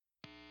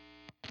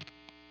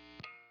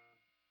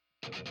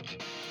I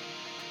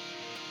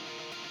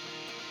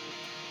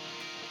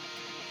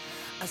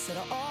said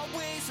I'll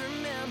always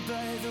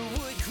remember the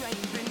wood grain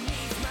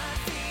beneath my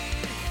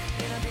feet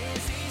in a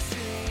busy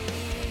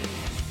street.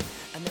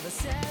 I never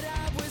said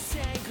I was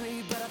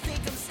angry, but I think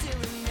I'm still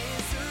in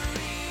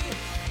misery.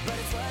 But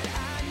it's what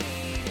I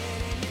needed,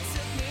 and it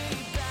took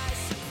me by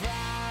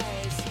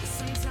surprise.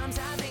 Sometimes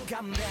I think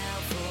I'm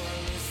down for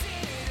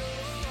losing it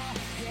all,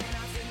 and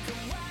I think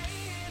I'm right.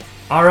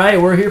 All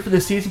right, we're here for the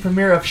season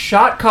premiere of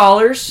Shot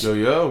Callers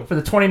Yo. for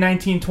the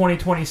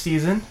 2019-2020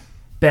 season.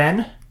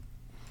 Ben,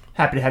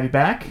 happy to have you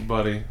back.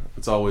 Buddy,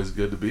 it's always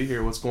good to be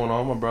here. What's going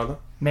on, my brother?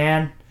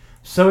 Man,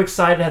 so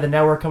excited to have the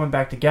network coming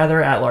back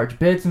together. At Large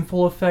Bids in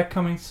full effect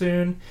coming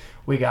soon.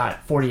 We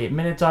got 48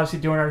 Minutes obviously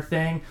doing our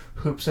thing.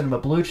 Hoop Cinema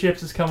Blue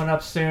Chips is coming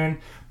up soon.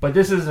 But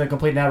this isn't a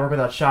complete network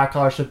without Shot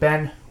Callers. So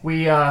Ben,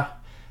 you're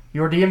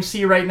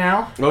DMC right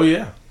now. Oh,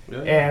 yeah.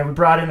 And we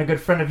brought in a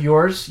good friend of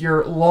yours,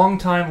 your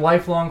longtime,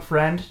 lifelong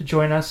friend, to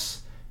join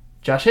us,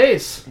 Josh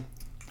Hayes.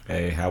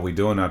 Hey, how we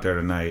doing out there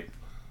tonight?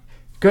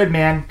 Good,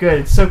 man. Good.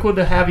 It's so cool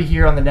to have you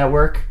here on the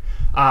network.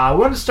 We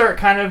want to start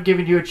kind of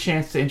giving you a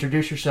chance to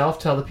introduce yourself,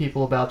 tell the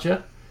people about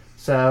you.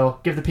 So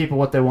give the people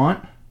what they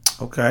want.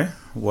 Okay.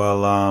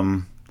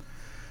 Well,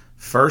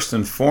 first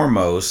and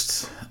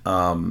foremost,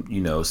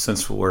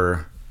 since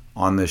we're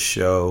on this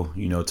show,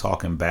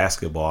 talking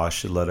basketball, I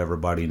should let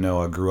everybody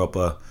know I grew up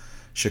a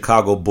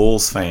Chicago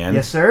Bulls fan.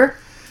 Yes, sir.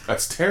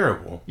 That's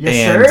terrible.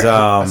 Yes,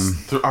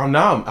 sir.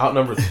 Now I'm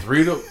outnumbered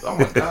 3-0. Oh,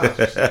 my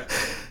gosh.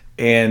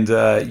 And,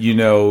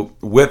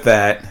 with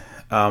that,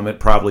 it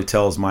probably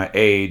tells my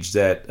age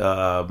that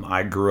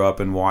I grew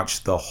up and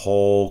watched the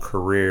whole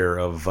career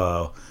of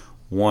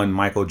one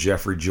Michael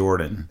Jeffrey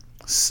Jordan.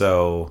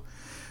 So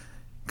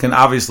can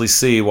obviously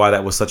see why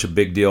that was such a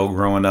big deal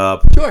growing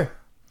up. Sure.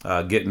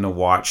 Getting to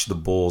watch the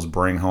Bulls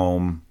bring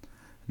home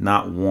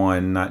not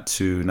 1, not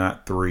 2,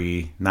 not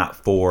 3, not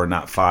 4,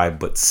 not 5,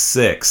 but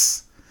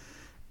 6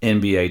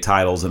 NBA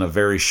titles in a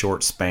very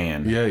short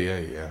span.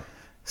 Yeah.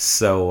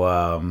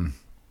 So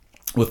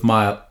with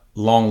my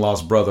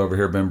long-lost brother over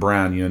here, Ben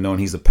Brown, knowing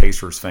he's a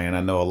Pacers fan,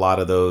 I know a lot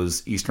of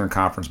those Eastern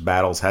Conference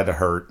battles had to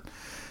hurt,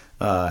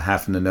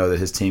 having to know that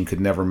his team could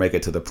never make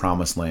it to the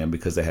promised land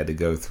because they had to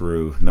go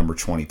through number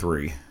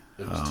 23.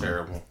 It was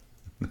terrible.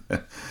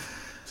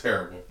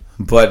 Terrible.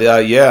 But,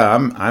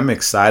 I'm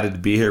excited to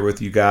be here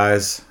with you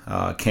guys.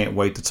 Can't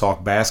wait to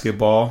talk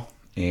basketball,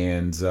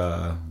 and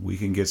we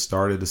can get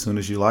started as soon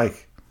as you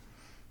like.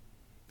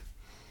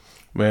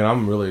 Man,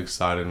 I'm really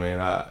excited, man.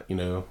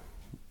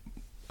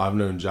 I've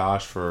known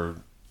Josh for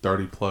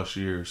 30-plus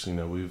years.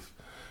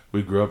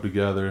 We grew up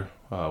together.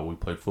 We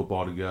played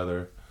football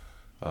together.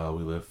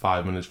 We live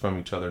 5 minutes from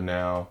each other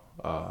now.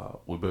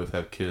 We both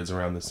have kids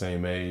around the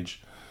same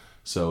age.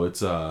 So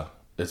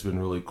it's been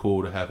really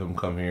cool to have him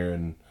come here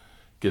and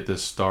get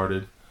this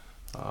started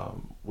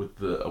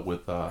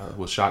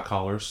with Shot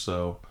Callers.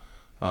 So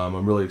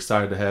I'm really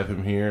excited to have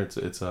him here.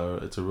 It's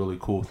a really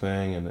cool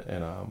thing,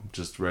 and I'm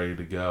just ready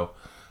to go.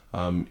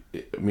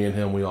 Me and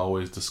him, we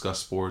always discuss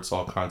sports,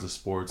 all kinds of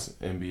sports,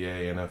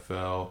 NBA,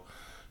 NFL,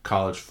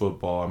 college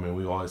football. I mean,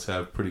 we always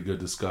have pretty good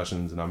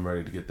discussions, and I'm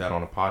ready to get that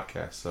on a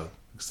podcast. So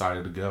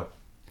excited to go.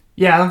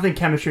 Yeah, I don't think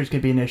chemistry is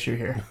going to be an issue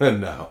here.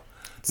 No,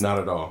 not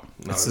at all.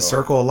 It's the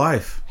circle of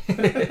life.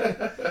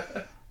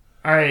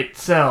 All right,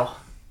 so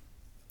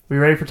we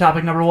ready for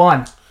topic number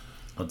 1?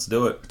 Let's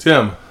do it.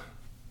 Tim,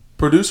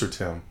 producer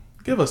Tim,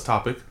 give us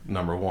topic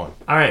number 1.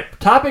 All right,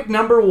 topic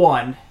number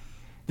 1.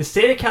 The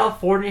state of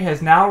California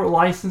has now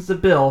licensed a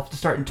bill to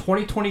start in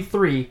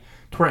 2023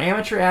 to where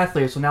amateur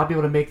athletes will now be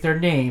able to make their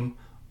name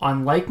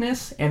on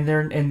likeness and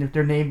their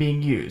name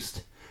being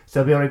used.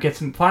 So they'll be able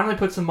to finally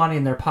put some money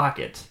in their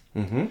pocket.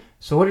 Mm-hmm.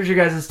 So what is your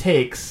guys'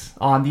 takes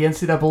on the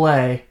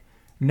NCAA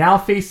now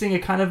facing a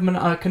kind of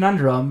a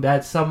conundrum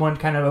that's someone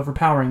kind of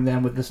overpowering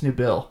them with this new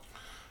bill?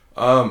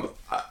 I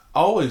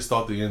always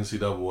thought the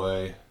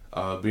NCAA,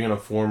 being a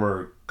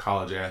former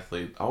college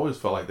athlete, I always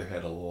felt like they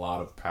had a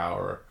lot of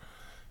power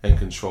and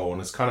control,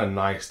 and it's kind of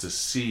nice to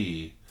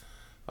see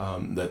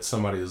that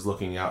somebody is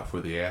looking out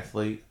for the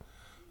athlete.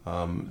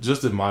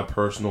 Just in my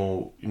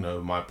personal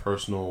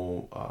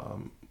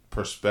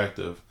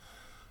perspective,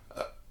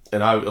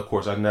 and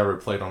I never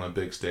played on a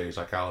big stage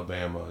like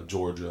Alabama,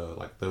 Georgia,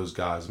 like those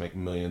guys make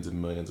millions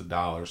and millions of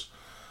dollars.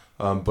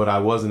 But I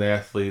was an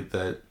athlete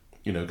that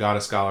got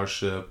a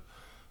scholarship,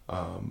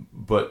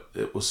 but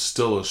it was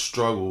still a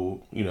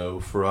struggle,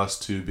 for us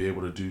to be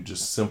able to do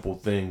just simple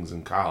things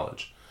in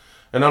college.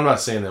 And I'm not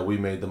saying that we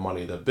made the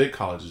money that big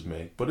colleges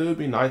make, but it would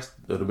be nice.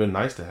 It would have been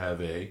nice to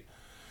have a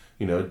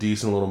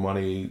decent little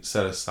money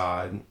set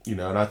aside.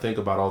 And I think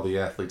about all the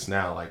athletes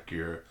now, like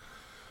your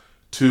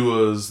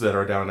Tuas that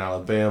are down in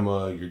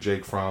Alabama, your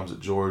Jake Fromms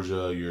at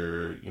Georgia,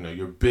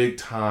 your big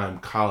time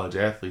college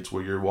athletes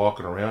where you're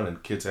walking around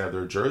and kids have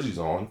their jerseys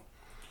on,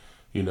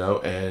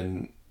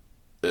 and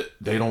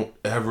they don't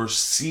ever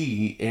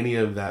see any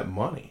of that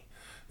money.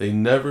 They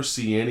never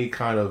see any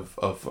kind of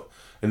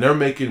and they're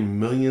making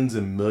millions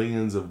and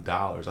millions of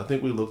dollars. I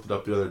think we looked it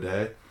up the other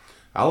day.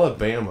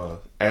 Alabama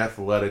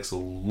athletics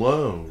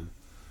alone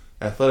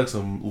Athletics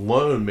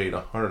alone made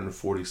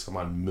 $140 some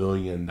odd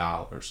million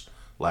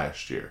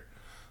last year.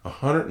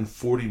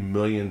 $140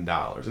 million.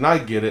 And I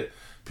get it.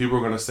 People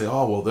are going to say,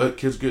 oh, well, that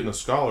kid's getting a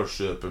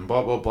scholarship and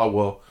blah, blah, blah.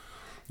 Well,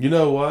 you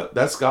know what?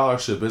 That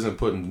scholarship isn't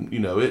putting,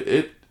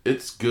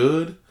 it's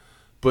good.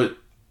 But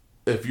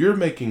if you're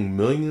making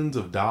millions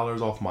of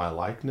dollars off my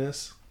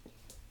likeness,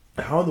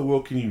 how in the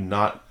world can you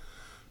not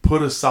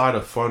put aside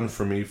a fund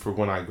for me for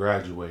when I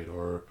graduate,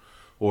 or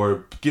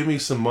give me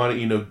some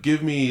money,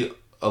 give me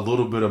a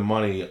little bit of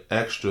money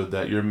extra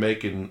that you're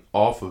making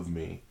off of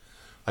me.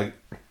 Like,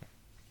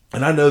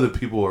 and I know that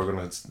people are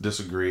going to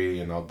disagree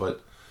and all,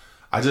 but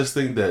I just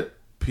think that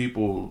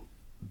people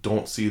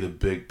don't see the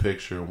big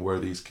picture and where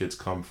these kids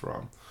come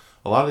from.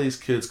 A lot of these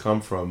kids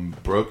come from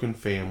broken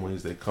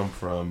families. They come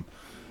from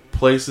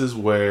places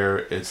where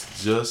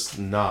it's just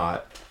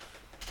not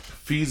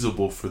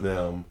feasible for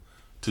them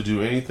to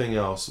do anything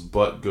else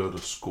but go to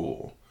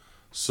school.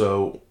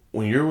 So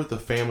when you're with a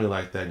family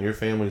like that and your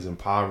family's in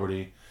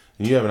poverty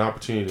and you have an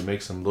opportunity to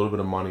make some little bit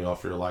of money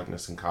off your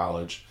likeness in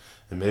college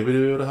and maybe to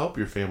be able to help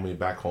your family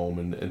back home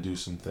and do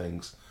some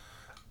things,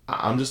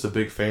 I'm just a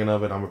big fan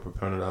of it. I'm a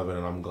proponent of it,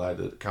 and I'm glad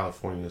that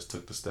California has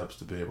took the steps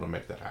to be able to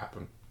make that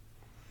happen.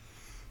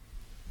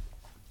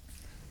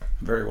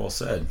 Very well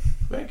said.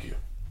 Thank you.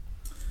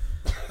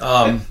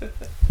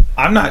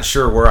 I'm not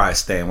sure where I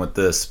stand with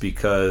this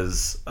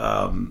because,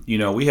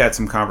 we had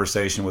some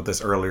conversation with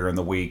this earlier in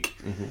the week,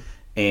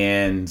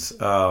 and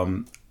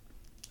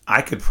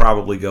I could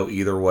probably go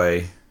either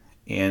way.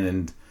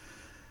 And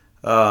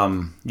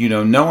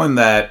knowing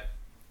that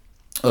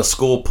a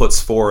school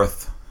puts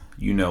forth,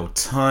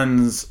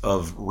 tons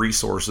of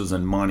resources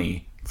and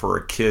money for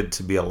a kid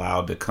to be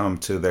allowed to come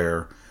to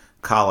their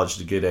college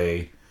to get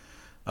a,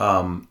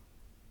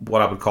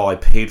 what I would call a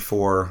paid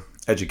for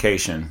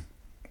education.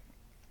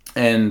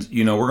 And,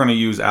 we're going to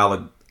use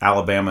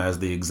Alabama as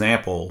the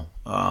example,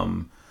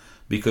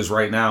 because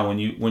right now when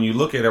you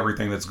look at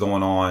everything that's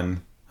going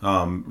on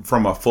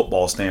from a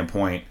football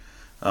standpoint,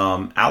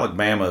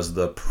 Alabama is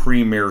the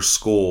premier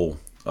school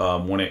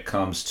when it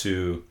comes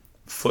to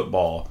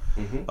football.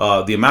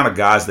 The amount of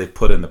guys they've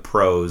put in the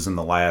pros in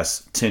the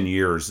last 10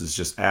 years is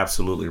just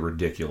absolutely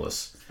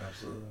ridiculous.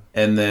 Absolutely.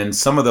 And then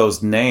some of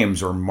those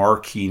names are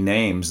marquee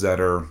names that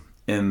are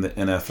in the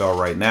NFL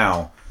right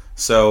now.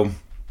 So,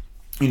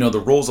 the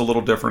rule's a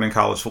little different in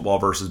college football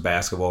versus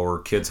basketball, where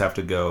kids have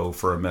to go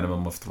for a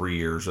minimum of 3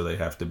 years or they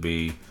have to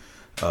be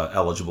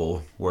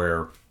eligible,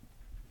 where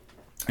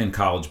in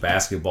college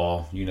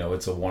basketball,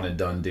 it's a one and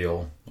done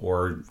deal,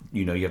 or,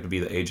 you have to be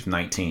the age of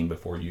 19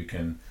 before you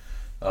can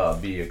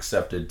be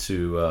accepted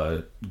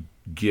to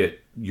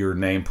get your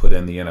name put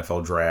in the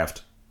NFL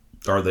draft,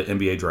 or the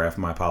NBA draft,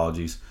 my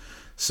apologies.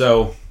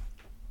 So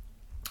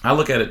I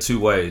look at it two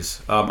ways.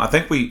 I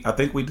think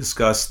we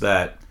discussed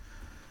that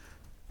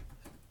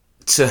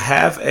to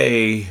have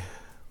a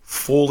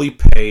fully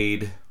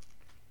paid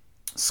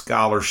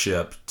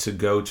scholarship to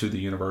go to the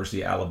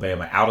University of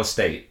Alabama out of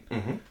state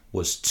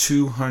was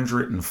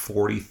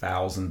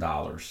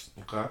 $240,000.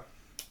 Okay.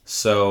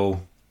 So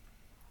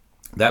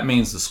that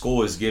means the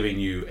school is giving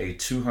you a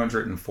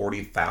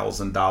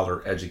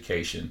 $240,000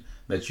 education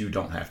that you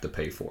don't have to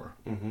pay for.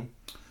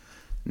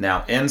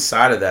 Now,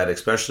 inside of that,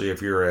 especially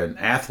if you're an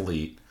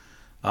athlete,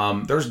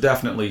 there's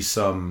definitely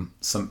some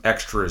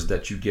extras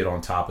that you get on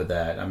top of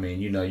that. I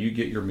mean, you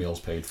get your meals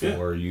paid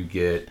for. You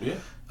get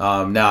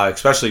now,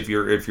 especially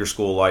if your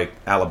school like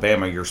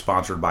Alabama, you're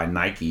sponsored by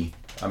Nike.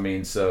 I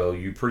mean, so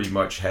you pretty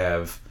much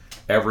have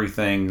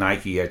everything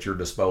Nike at your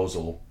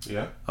disposal.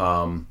 Yeah.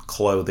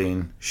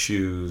 Clothing,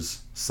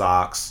 shoes,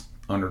 socks,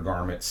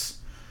 undergarments.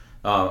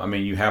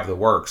 You have the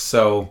works.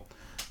 So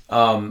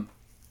I'm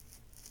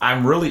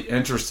really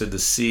interested to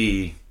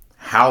see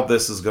how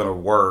this is going to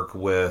work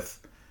with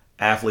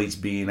athletes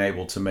being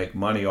able to make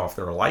money off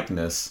their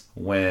likeness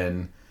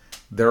when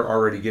they're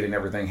already getting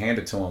everything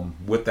handed to them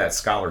with that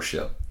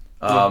scholarship.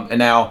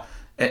 And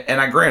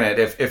I granted,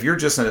 if you're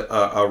just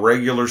a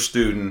regular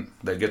student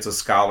that gets a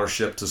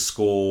scholarship to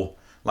school,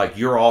 like,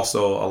 you're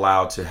also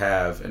allowed to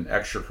have an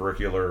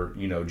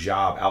extracurricular,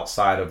 job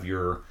outside of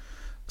your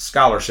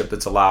scholarship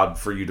that's allowed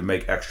for you to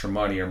make extra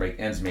money or make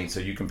ends meet, so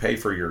you can pay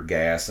for your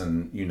gas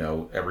and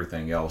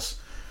everything else.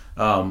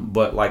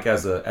 But like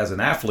as an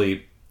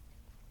athlete,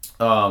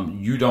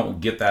 you don't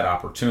get that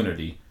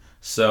opportunity.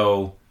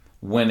 So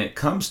when it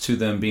comes to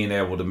them being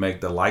able to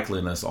make the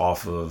likeliness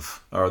off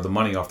of, or the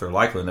money off their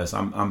likeliness,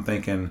 I'm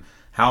thinking,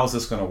 how is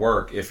this going to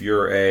work if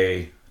you're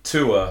a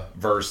Tua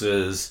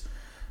versus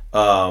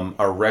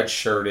a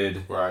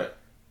red-shirted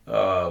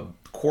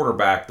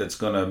quarterback that's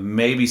going to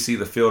maybe see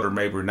the field or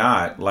maybe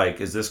not? Like,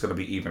 is this going to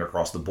be even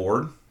across the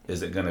board?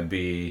 Is it going to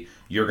be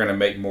you're going to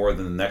make more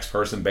than the next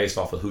person based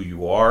off of who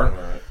you are?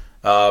 Right.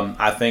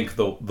 I think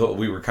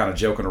we were kind of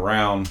joking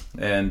around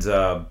and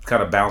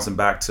kind of bouncing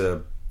back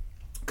to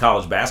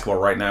college basketball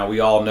right now. We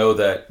all know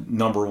that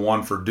number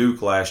one for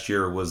Duke last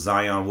year was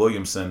Zion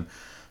Williamson.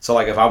 So,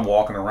 like, if I'm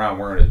walking around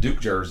wearing a Duke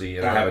jersey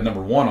and I have a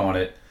number one on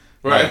it,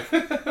 right,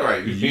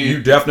 right,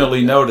 you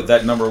definitely know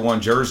that number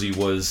one jersey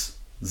was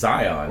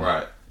Zion,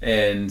 right?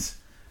 And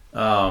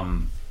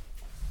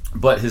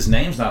But his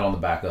name's not on the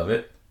back of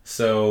it.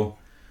 So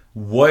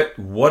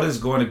what is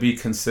going to be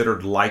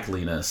considered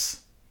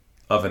likeliness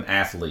of an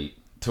athlete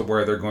to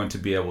where they're going to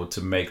be able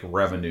to make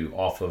revenue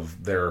off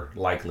of their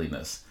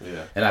likeliness?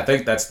 Yeah. And I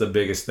think that's the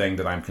biggest thing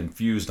that I'm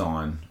confused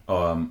on,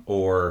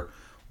 or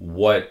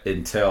what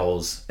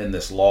entails in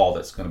this law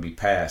that's going to be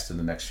passed in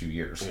the next few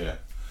years. Yeah.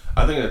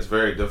 I think it's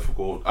very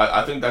difficult.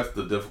 I think that's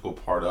the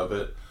difficult part of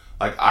it.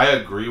 Like, I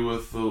agree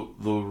with the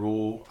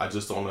rule. I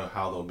just don't know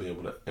how they'll be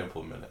able to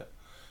implement it.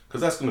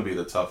 Because that's going to be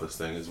the toughest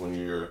thing, is when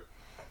you're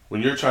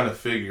trying to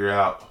figure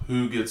out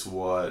who gets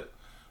what,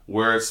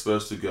 where it's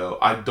supposed to go.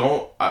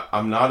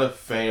 I'm not a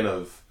fan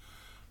of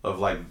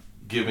like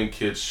giving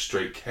kids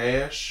straight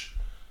cash.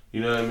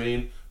 You know what I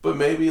mean? But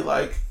maybe,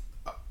 like,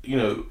 you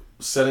know,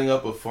 setting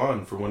up a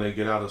fund for when they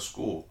get out of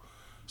school.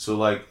 So,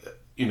 like,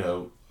 you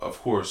know, of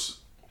course,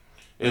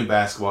 in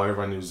basketball,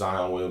 everybody knew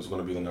Zion Williams was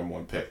going to be the number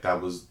one pick.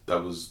 That was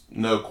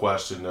no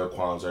question, no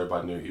qualms.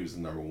 Everybody knew he was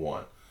the number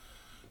one.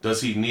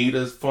 Does he need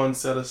a fund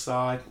set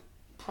aside?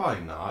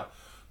 Probably not.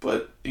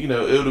 But, you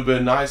know, it would have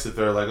been nice if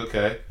they're like,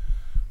 okay,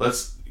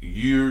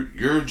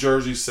 your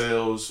jersey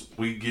sales,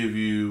 we give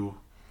you,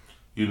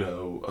 you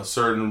know, a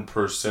certain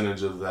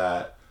percentage of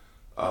that,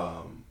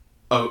 of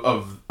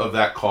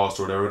that cost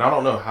or whatever. And I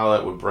don't know how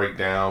that would break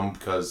down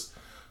because,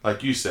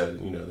 like you said,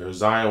 you know, there's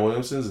Zion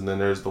Williamson's and then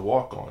there's the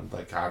walk-on.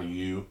 Like, how do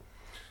you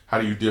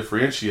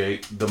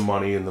differentiate the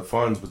money and the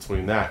funds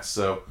between that?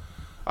 So,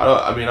 I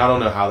don't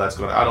know how that's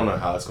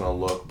gonna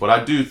look, but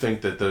I do think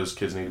that those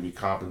kids need to be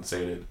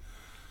compensated,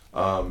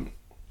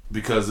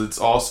 because it's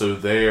also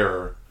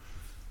their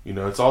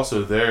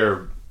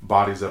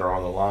bodies that are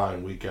on the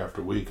line week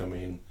after week. I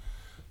mean,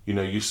 you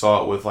know, you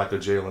saw it with like a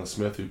Jalen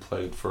Smith who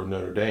played for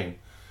Notre Dame.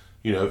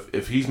 You know,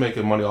 if he's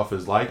making money off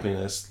his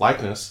likeness,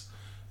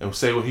 and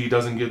say, well, he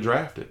doesn't get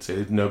drafted.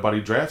 Say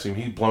nobody drafts him.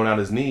 He's blown out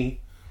his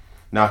knee.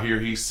 Now here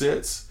he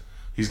sits.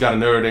 He's got a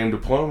Notre Dame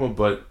diploma,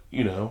 but,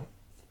 you know,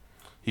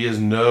 he has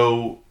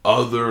no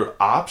other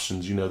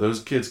options. You know,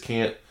 those kids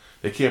can't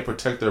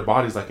protect their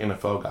bodies like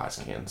NFL guys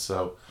can.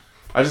 So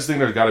I just think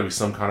there's got to be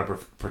some kind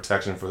of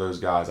protection for those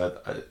guys. I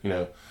you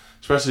know,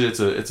 especially it's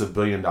a $1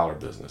 billion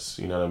business.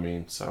 You know what I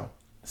mean? So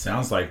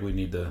sounds like we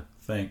need to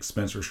thank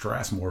Spencer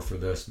Strassmore for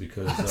this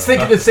because I was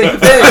thinking the same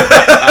thing.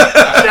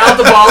 Shout out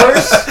the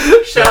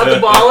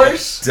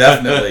ballers.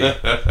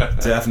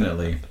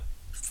 Definitely.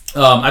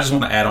 I just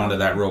want to add on to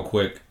that real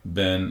quick,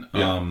 Ben.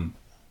 Yeah.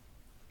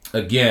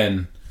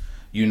 Again,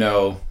 you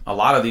know, a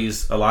lot of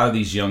these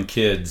young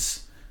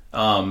kids,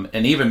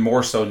 and even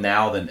more so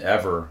now than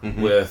ever,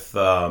 with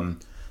the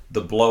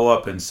blow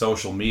up in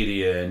social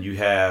media, and you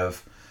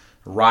have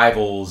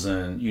rivals,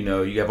 and, you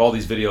know, you have all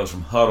these videos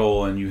from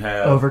Huddle, and you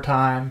have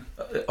overtime,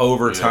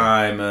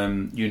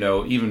 and, you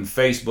know, even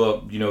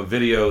Facebook, you know,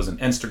 videos and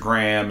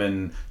Instagram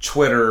and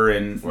Twitter,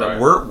 and right.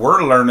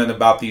 we're learning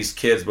about these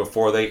kids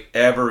before they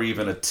ever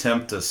even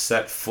attempt to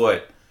set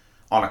foot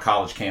on a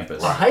college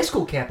campus. Or a high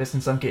school campus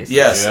in some cases.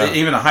 Yes,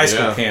 even a high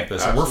school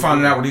campus. Absolutely. We're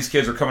finding out where these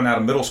kids are coming out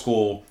of middle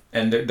school,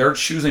 and they're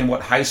choosing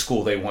what high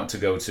school they want to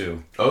go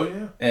to. Oh,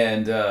 yeah.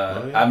 And,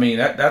 I mean,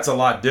 that's a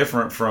lot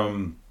different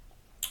from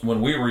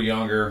when we were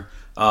younger.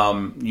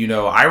 You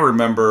know, I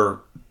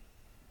remember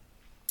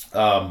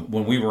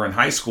when we were in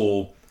high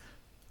school,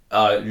 you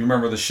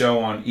remember the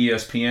show on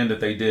ESPN that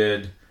they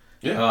did?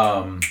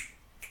 Yeah.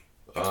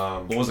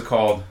 What was it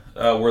called?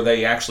 Where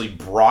they actually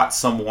brought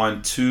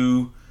someone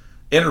to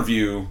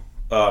interview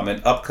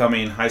an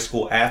upcoming high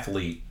school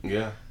athlete.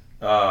 Yeah.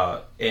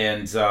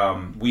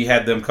 And we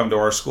had them come to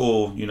our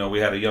school. You know, we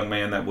had a young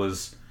man that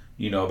was,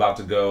 you know, about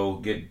to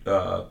go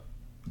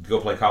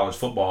play college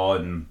football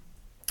and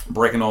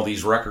breaking all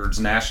these records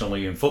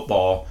nationally in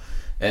football.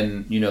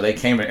 And, you know, they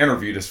came and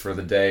interviewed us for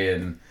the day.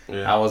 And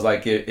I was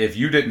like, if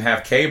you didn't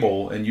have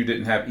cable and you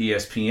didn't have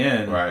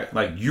ESPN, right,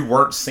 like, you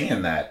weren't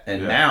seeing that.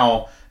 And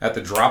now, at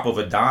the drop of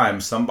a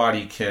dime,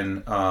 somebody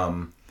can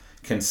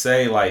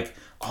say, like,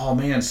 oh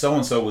man,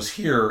 so-and-so was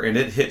here, and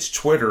it hits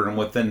Twitter, and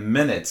within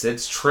minutes,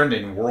 it's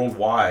trending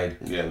worldwide,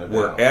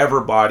 where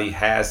everybody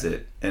has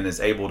it and is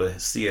able to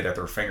see it at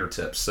their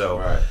fingertips.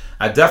 So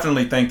I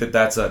definitely think that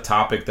that's a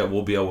topic that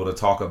we'll be able to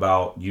talk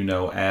about, you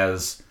know,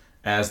 as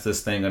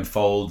this thing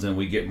unfolds and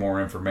we get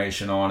more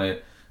information on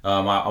it.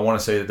 I want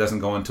to say it doesn't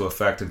go into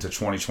effect until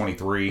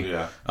 2023.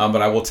 But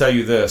I will tell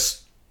you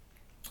this.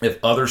 If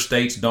other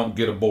states don't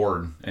get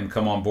aboard and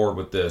come on board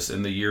with this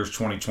in the years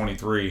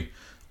 2023,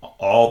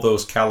 all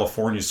those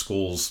California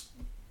schools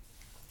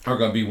are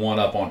going to be one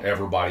up on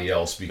everybody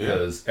else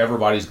because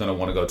everybody's going to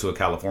want to go to a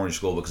California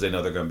school because they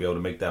know they're going to be able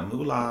to make that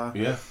moolah.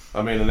 Yeah,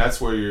 I mean, and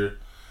that's where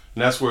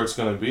it's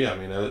going to be. I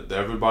mean,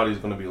 everybody's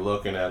going to be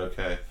looking at,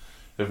 okay,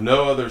 if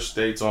no other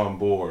state's on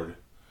board,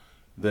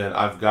 then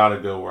I've got to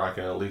go where I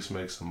can at least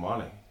make some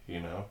money, you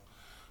know,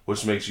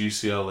 which makes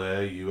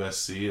UCLA,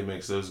 USC, it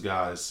makes those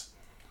guys,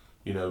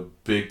 you know,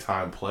 big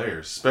time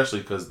players,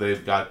 especially because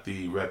they've got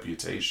the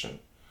reputation.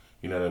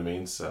 You know what I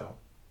mean? So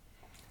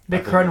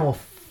Nick Curran will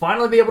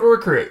finally be able to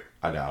recruit.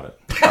 I doubt it.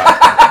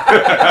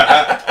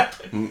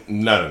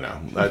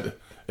 No.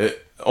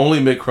 Only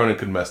Mick Cronin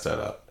could mess that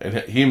up, and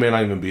he may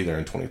not even be there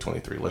in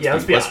 2023.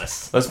 Let's be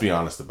honest. Let's be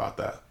honest about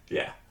that.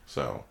 Yeah.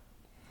 So,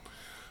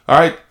 all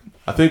right,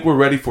 I think we're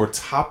ready for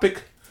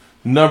topic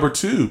number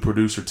 2,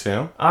 producer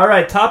Tim. All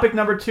right, topic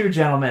number 2,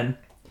 gentlemen.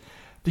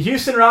 The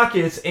Houston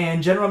Rockets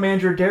and general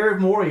manager Daryl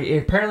Morey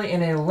are apparently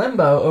in a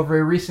limbo over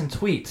a recent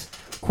tweet.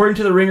 According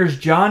to the Ringer's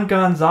John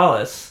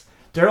Gonzalez,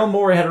 Daryl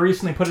Morey had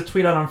recently put a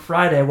tweet out on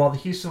Friday while the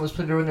Houston was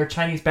doing their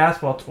Chinese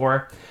basketball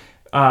tour,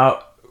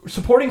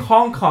 supporting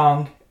Hong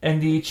Kong and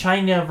the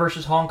China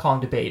versus Hong Kong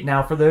debate.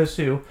 Now, for those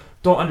who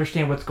don't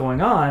understand what's going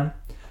on,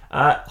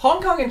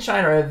 Hong Kong and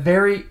China are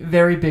very,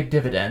 very big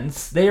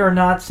dividends. They are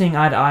not seeing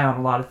eye to eye on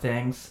a lot of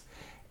things.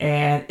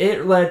 And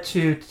it led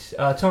to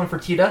Tony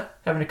Fertitta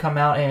having to come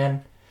out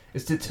and...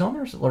 Is it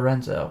Tillman or is it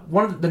Lorenzo?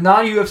 One of the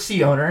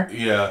non-UFC owner.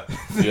 Yeah.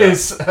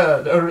 Is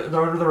the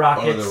owner of the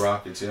Rockets. One of the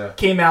Rockets, yeah.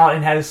 Came out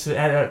and had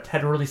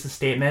to release a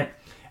statement.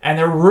 And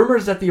there were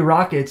rumors that the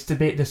Rockets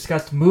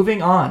discussed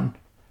moving on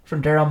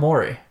from Daryl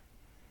Morey.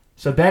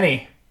 So,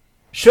 Benny,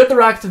 should the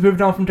Rockets have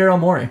moved on from Daryl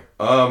Morey?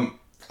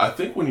 I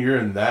think when you're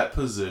in that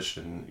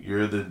position,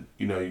 you're the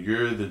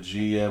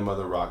GM of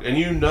the Rockets,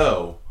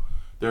 and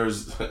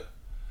there's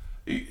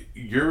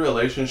your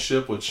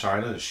relationship with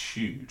China is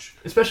huge,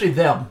 especially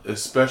them,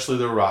 especially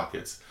the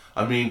Rockets.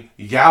 I mean,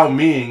 Yao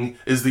Ming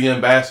is the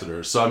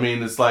ambassador, so I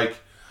mean, it's like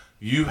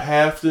you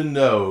have to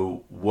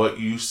know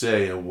what you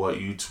say and what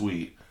you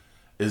tweet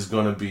is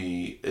going to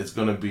be. It's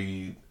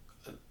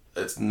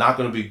not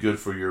going to be good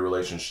for your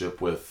relationship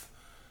with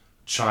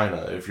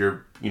China if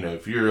you're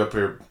up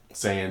here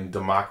saying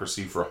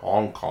democracy for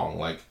Hong Kong,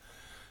 like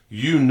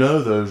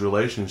those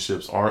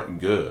relationships aren't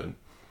good.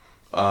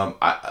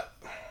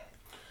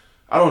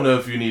 I don't know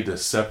if you need to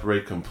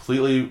separate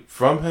completely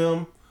from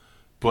him,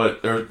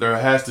 but there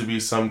has to be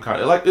some kind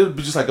of, like, it would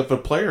be just like if a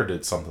player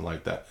did something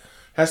like that.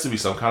 Has to be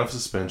some kind of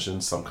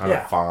suspension, some kind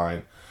of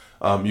fine.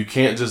 You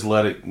can't just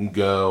let it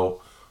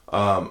go.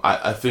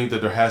 I think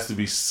that there has to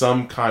be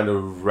some kind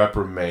of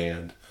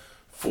reprimand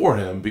for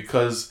him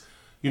because,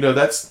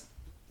 that's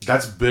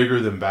bigger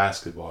than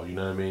basketball. You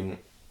know what I mean?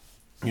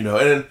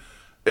 And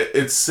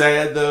it's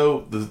sad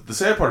though. The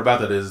sad part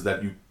about that is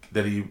that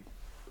he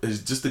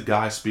is just a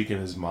guy speaking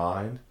his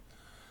mind,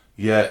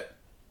 yet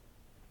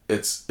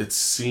it's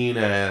seen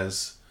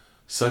as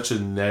such a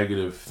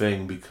negative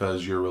thing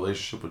because your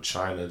relationship with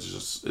China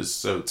is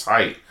so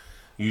tight.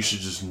 You should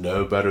just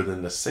know better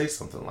than to say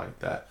something like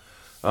that.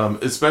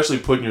 Especially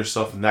putting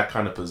yourself in that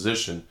kind of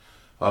position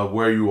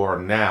where you are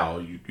now.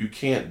 You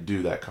can't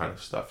do that kind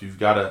of stuff.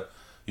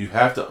 You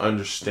have to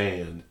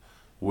understand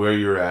where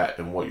you're at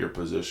and what your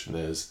position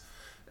is.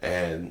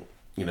 And,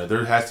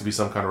 there has to be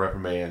some kind of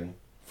reprimand,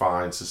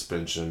 fine,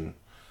 suspension,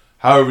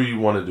 however you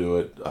want to do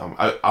it.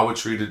 I would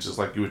treat it just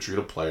like you would treat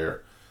a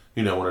player.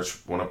 When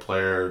a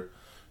player,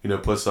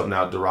 puts something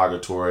out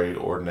derogatory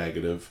or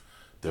negative,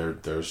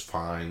 there's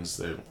fines.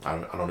 I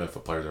don't know if a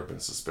player's ever been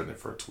suspended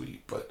for a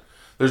tweet, but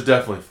there's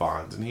definitely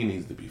fines, and he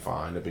needs to be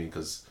fined. I mean,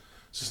 because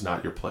it's just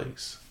not your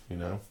place,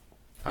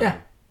 Yeah.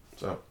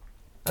 So.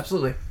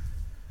 Absolutely.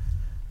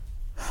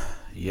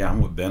 Yeah,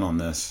 I'm with Ben on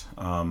this.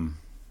 I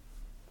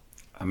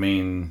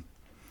mean,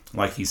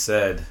 like he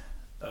said,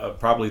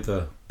 probably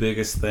the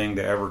biggest thing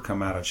to ever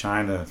come out of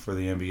China for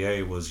the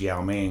NBA was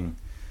Yao Ming.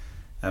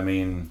 I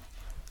mean,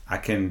 I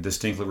can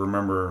distinctly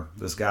remember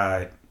this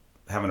guy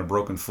having a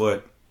broken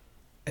foot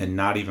and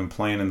not even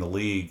playing in the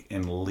league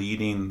and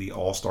leading the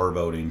All-Star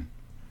voting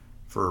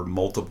for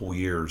multiple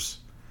years.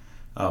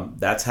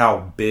 That's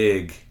how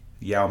big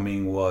Yao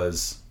Ming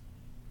was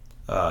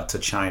to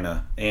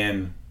China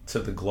and to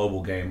the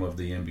global game of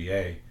the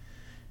NBA.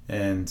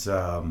 And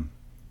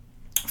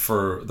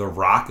for the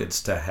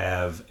Rockets to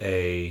have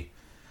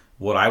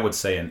what I would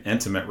say an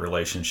intimate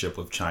relationship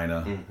with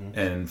China, mm-hmm.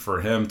 and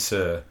for him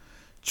to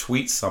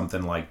tweet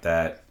something like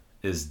that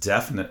is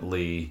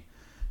definitely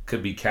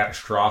could be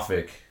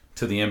catastrophic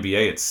to the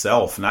NBA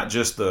itself, not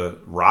just the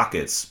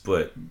Rockets,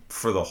 but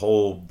for the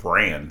whole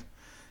brand.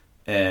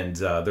 And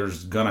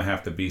there's going to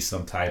have to be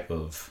some type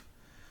of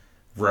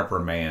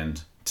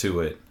reprimand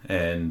to it.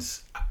 And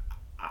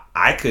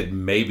I could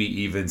maybe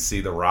even see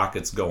the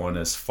Rockets going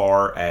as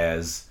far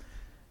as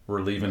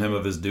relieving him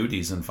of his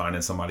duties and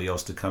finding somebody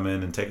else to come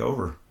in and take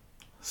over.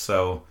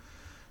 So,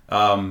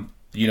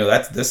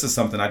 this is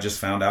something I just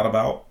found out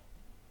about.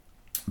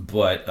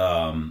 But,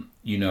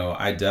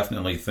 I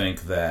definitely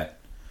think that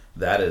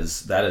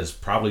is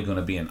probably going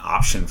to be an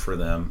option for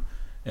them.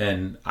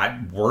 And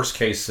worst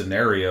case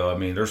scenario, I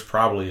mean, there's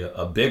probably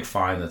a big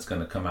fine that's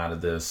going to come out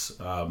of this.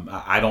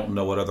 I don't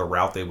know what other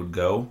route they would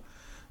go,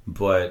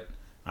 but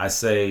I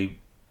say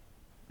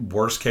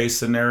worst case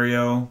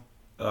scenario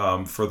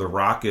for the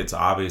Rockets,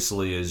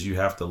 obviously, is you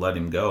have to let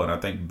him go. And I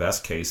think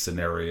best case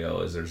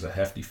scenario is there's a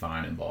hefty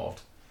fine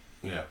involved.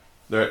 Yeah,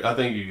 I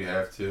think you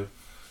have to.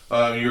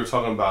 You were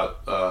talking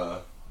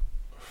about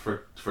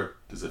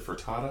is it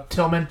Fertitta?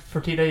 Tillman,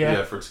 Fertitta, yeah.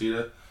 Yeah,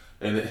 Fertitta.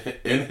 And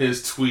in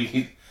his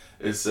tweet,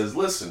 it says,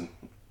 listen,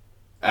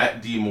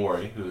 at D.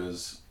 Morey, who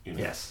is,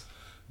 yes,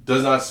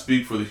 does not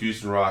speak for the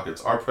Houston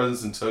Rockets. Our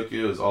presence in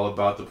Tokyo is all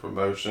about the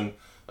promotion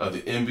of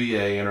the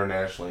NBA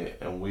internationally,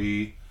 and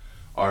we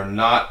are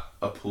not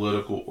a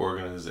political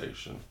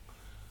organization.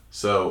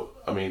 So,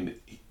 I mean,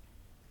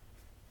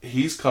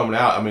 he's coming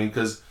out. I mean,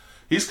 because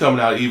he's coming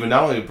out even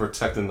not only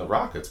protecting the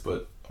Rockets,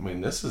 but I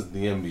mean, this is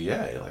the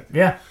NBA. Like,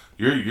 Yeah.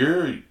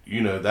 you're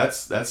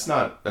that's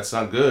not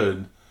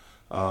good.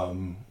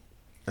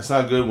 It's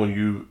not good when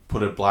you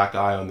put a black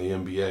eye on the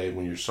NBA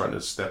when you're starting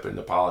to step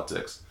into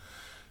politics.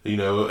 And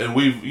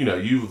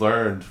you've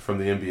learned from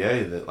the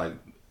NBA that, like,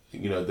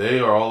 they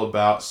are all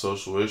about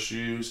social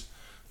issues.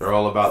 They're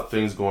all about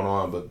things going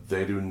on, but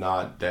they do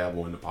not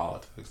dabble into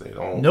politics. They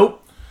don't.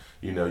 Nope.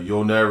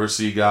 You'll never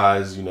see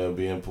guys,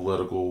 being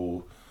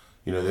political.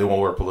 They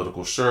won't wear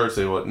political shirts.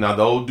 Now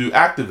they'll do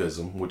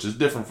activism, which is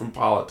different from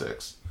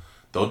politics.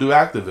 They'll do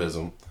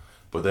activism,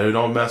 but they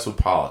don't mess with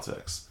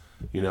politics.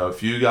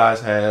 If you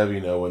guys have,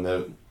 when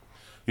they,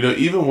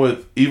 even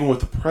with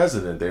the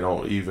president, they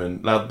don't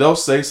even, now they'll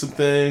say some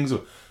things,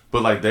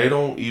 but like they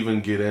don't even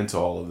get into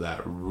all of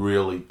that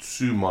really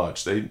too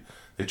much. They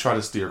try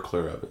to steer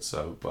clear of it.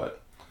 So,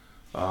 but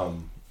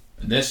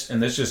this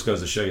just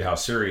goes to show you how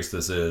serious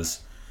this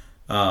is.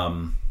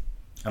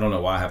 I don't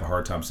know why I have a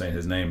hard time saying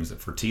his name. Is it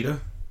Fertitta?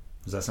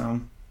 Does that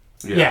sound?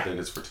 Yeah. I think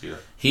it's Fertitta.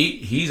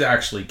 He's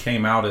actually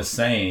came out as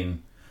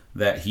saying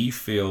that he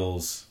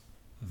feels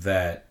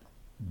that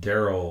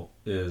Daryl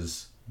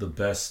is the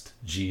best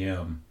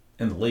GM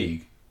in the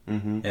league.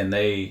 Mm-hmm. And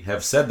they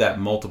have said that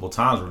multiple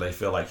times where they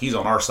feel like he's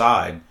on our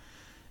side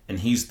and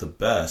he's the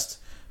best.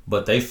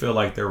 But they feel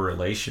like their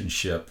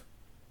relationship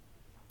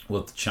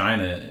with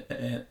China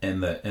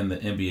and the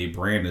NBA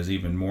brand is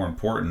even more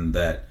important,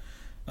 that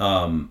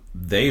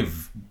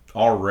they've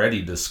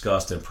already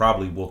discussed and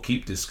probably will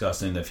keep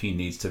discussing if he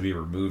needs to be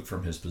removed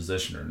from his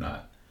position or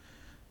not.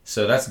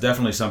 So that's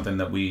definitely something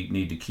that we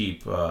need to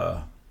keep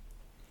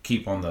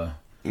on the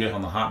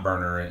hot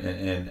burner,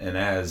 and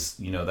as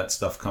that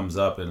stuff comes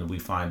up and we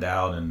find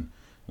out and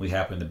we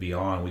happen to be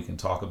on, we can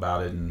talk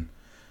about it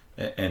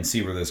and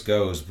see where this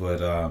goes.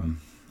 But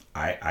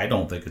I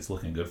don't think it's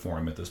looking good for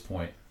him at this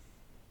point.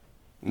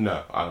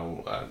 No, I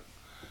don't.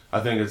 I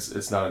think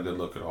it's not a good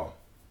look at all.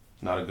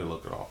 Not a good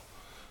look at all.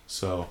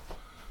 So,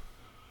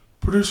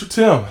 Producer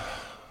Tim,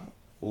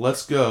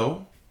 let's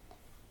go.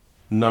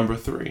 Number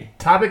 3.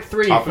 Topic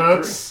 3,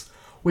 folks. 3.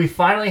 We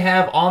finally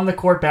have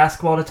on-the-court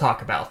basketball to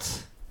talk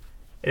about.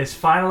 It is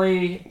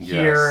finally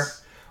here.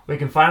 We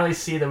can finally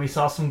see that we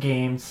saw some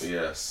games.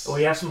 Yes.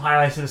 We have some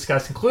highlights to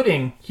discuss,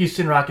 including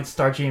Houston Rockets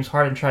star James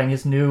Harden trying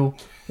his new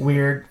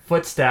weird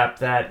footstep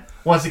that,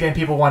 once again,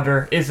 people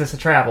wonder, is this a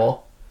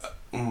travel?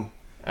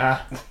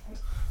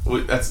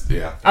 That's,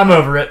 yeah. I'm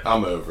over it.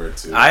 I'm over it,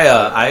 too. I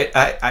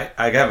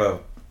have a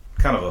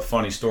kind of a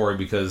funny story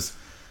because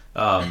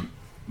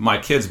my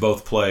kids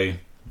both play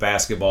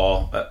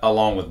basketball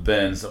along with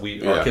Ben's.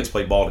 Our kids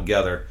play ball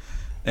together.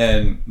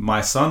 And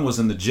my son was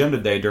in the gym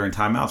today during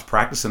timeouts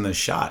practicing this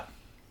shot.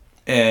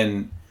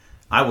 And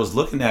I was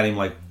looking at him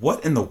like,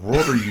 what in the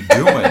world are you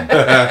doing?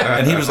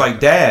 And he was like,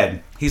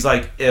 Dad, he's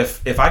like,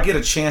 if I get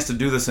a chance to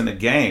do this in a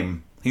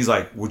game, he's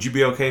like, would you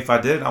be okay if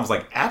I did? And I was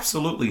like,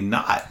 absolutely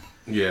not.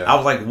 Yeah. I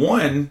was like,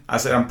 1, I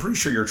said, I'm pretty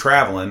sure you're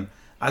traveling.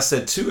 I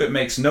said, 2, it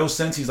makes no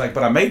sense. He's like,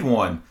 but I made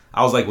one.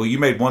 I was like, well, you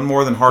made one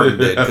more than Harden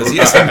did because he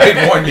hasn't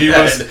made one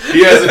yet.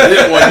 He hasn't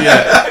hit one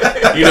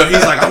yet.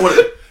 He's like, I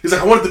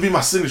want it to be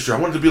my signature. I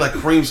want it to be like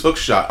Kareem's hook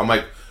shot. I'm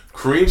like,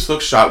 Kareem's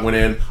hook shot went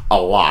in a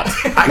lot.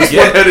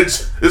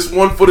 This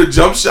one-footed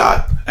jump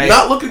shot,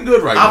 not looking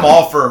good right now.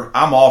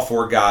 I'm all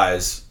for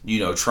guys,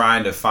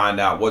 trying to find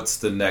out what's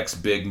the next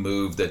big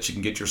move that you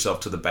can get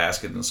yourself to the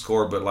basket and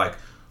score. But like,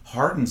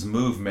 Harden's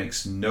move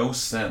makes no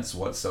sense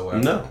whatsoever.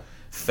 No.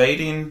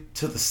 Fading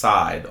to the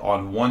side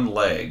on one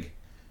leg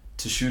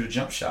to shoot a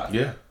jump shot.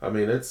 Yeah, I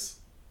mean it's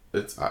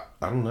I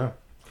don't know.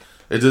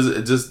 It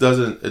just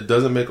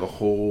doesn't make a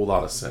whole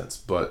lot of sense,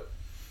 but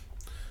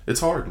it's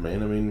hard,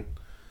 man. I mean,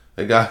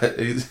 the guy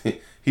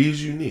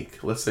he's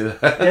unique. Let's say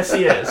that. Yes,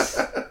 he is.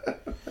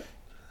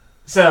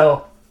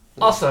 So,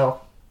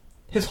 also,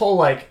 his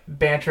whole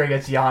banter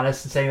against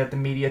Giannis and saying that the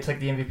media took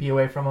the MVP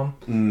away from him.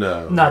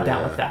 No, not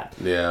down with that.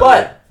 Yeah,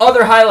 but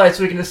other highlights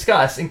we can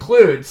discuss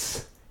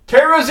includes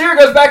Terry Rozier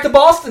goes back to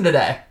Boston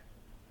today.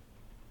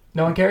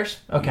 No one cares?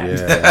 Okay.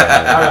 Yeah.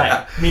 All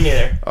right. Me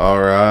neither. All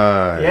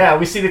right. Yeah,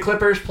 we see the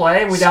Clippers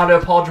play. We down to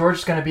Paul George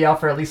is going to be out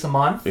for at least a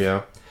month.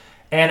 Yeah.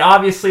 And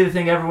obviously the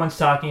thing everyone's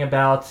talking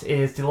about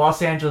is the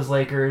Los Angeles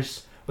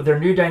Lakers, with their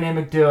new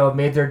dynamic duo,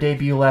 made their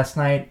debut last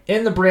night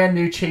in the brand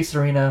new Chase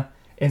Arena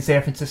in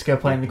San Francisco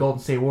playing the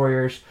Golden State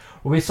Warriors,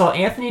 where we saw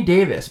Anthony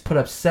Davis put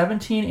up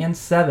 17 and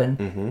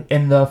 7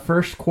 in the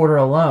first quarter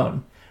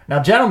alone.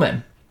 Now,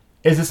 gentlemen,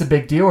 is this a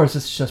big deal or is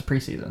this just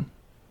preseason?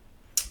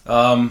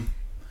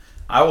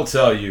 I will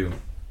tell you,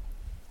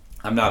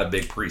 I'm not a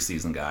big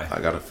preseason guy. I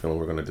got a feeling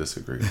we're going to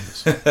disagree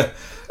with this.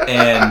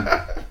 And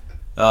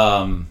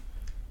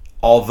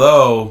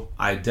although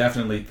I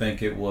definitely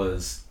think it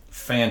was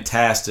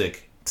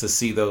fantastic to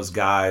see those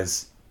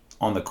guys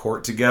on the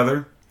court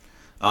together,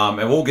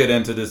 and we'll get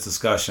into this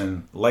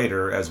discussion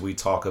later as we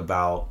talk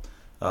about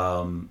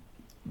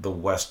the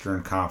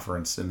Western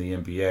Conference in the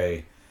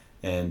NBA.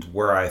 and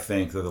where I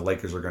think that the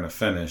Lakers are going to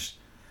finish.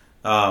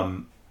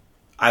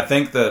 I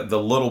think that the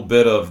little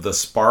bit of the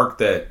spark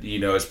that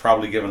is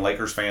probably giving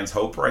Lakers fans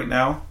hope right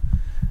now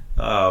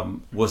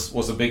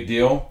was a big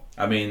deal.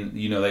 I mean,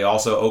 they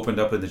also opened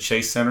up in the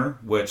Chase Center,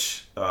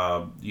 which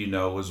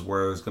was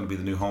where it was going to be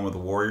the new home of the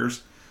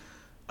Warriors.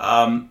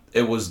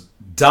 It was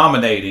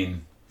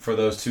dominating for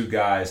those two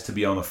guys to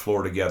be on the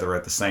floor together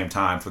at the same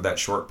time for that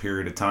short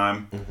period of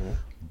time. Mm-hmm.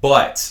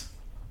 But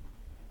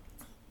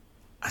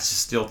I just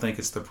still think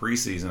it's the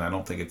preseason. I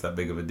don't think it's that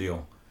big of a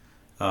deal.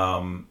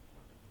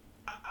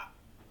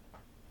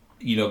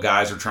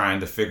 Guys are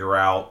trying to figure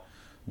out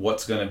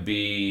what's going to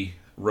be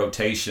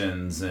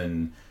rotations,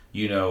 and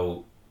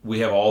we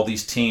have all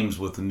these teams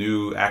with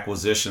new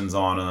acquisitions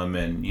on them,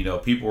 and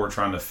people are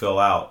trying to fill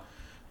out.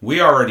 We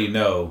already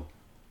know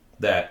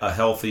that a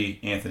healthy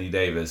Anthony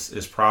Davis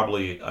is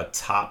probably a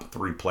top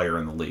 3 player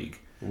in the league,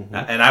 mm-hmm.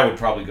 and I would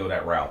probably go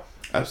that route.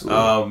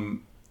 Absolutely.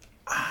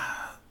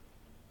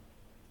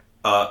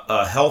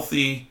 A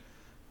healthy,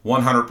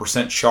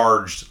 100%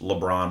 charged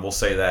LeBron, we'll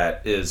say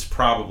that, is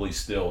probably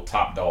still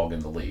top dog in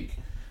the league.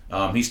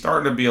 He's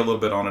starting to be a little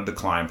bit on a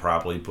decline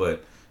probably,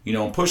 but,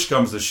 when push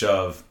comes to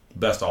shove,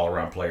 best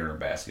all-around player in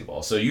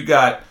basketball. So you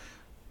got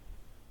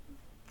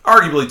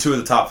arguably 2 of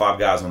the top 5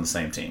 guys on the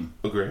same team.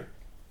 Agree.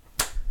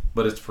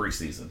 But it's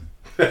preseason.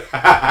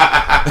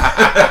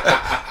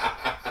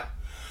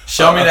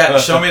 Show me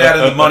that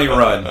in the money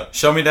run.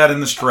 Show me that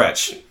in the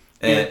stretch.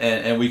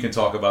 And we can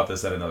talk about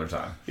this at another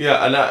time.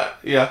 Yeah, and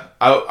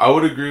I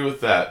would agree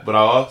with that, but I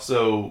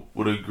also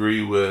would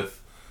agree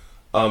with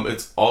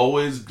it's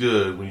always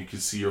good when you can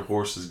see your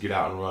horses get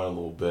out and run a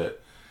little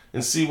bit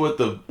and see what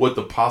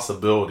the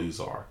possibilities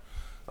are.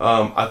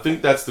 I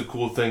think that's the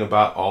cool thing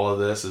about all of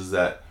this is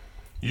that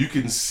you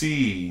can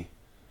see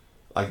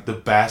like the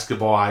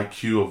basketball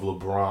IQ of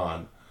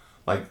LeBron,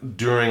 like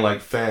during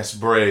like fast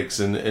breaks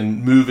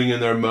and moving in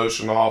their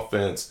motion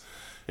offense.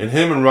 And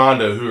him and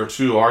Rondo, who are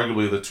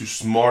arguably the 2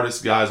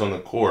 smartest guys on the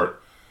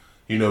court,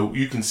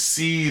 you can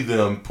see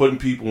them putting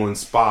people in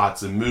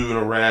spots and moving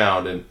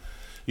around. And,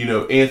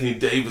 Anthony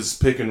Davis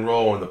pick and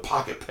roll and the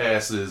pocket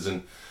passes.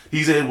 And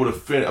he's able to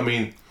finish. I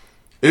mean,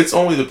 it's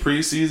only the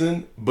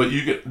preseason, but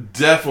you could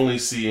definitely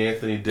see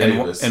Anthony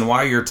Davis. And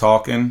while you're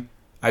talking,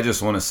 I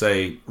just want to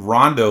say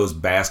Rondo's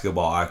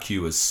basketball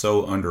IQ is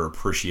so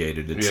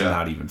underappreciated. It's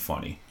not even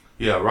funny.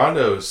 Yeah,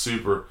 Rondo is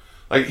super...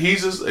 Like,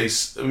 he's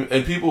just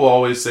and people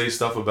always say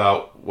stuff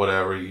about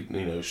whatever,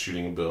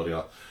 shooting ability.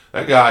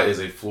 That guy is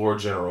a floor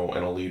general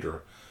and a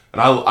leader.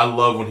 And I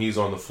love when he's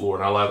on the floor.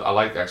 And I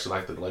like that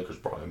the Lakers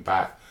brought him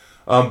back.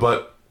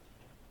 But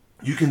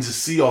you can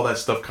just see all that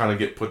stuff kind of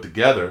get put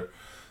together.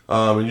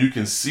 And you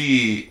can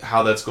see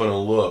how that's going to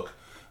look.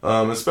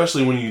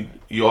 Especially when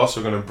you also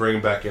are going to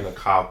bring back in a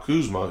Kyle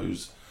Kuzma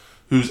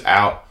who's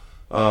out.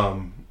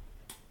 And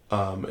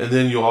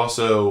then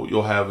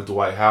you'll have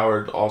Dwight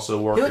Howard also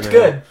working. He looked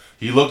good.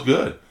 He looked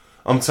good.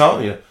 I'm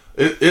telling you,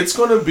 there's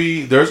going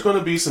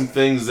to be some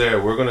things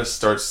there we're going to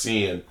start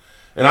seeing.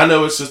 And I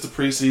know it's just the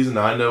preseason.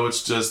 I know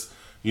it's just,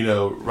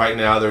 right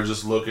now they're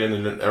just looking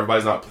and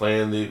everybody's not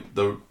playing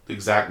the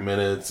exact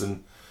minutes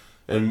and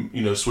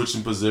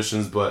switching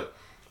positions. But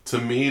to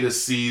me, to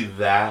see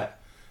that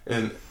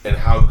and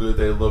how good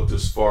they looked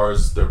as far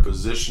as their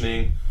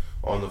positioning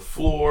on the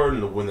floor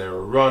and when they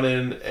were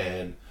running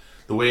and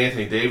the way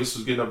Anthony Davis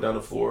was getting up down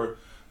the floor,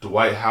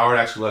 Dwight Howard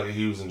actually looked like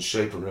he was in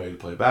shape and ready to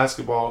play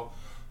basketball.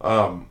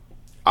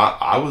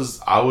 I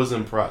was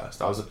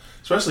impressed.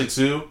 Especially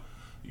too,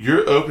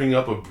 you're opening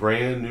up a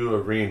brand new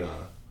arena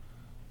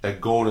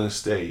at Golden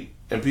State,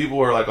 and people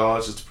are like, "Oh,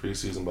 it's just a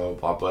preseason, blah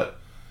blah blah." But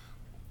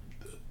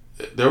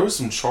there was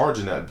some charge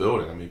in that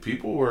building. I mean,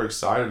 people were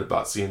excited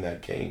about seeing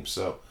that game.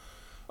 So,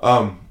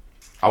 I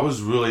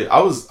was really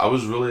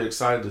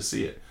excited to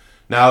see it.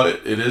 Now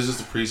it is just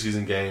a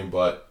preseason game,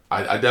 but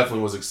I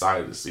definitely was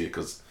excited to see it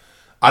because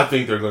I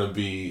think they're going to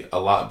be a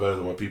lot better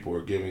than what people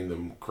were giving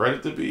them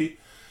credit to be.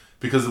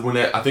 Because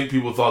I think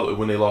people thought that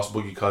when they lost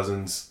Boogie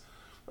Cousins,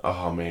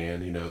 oh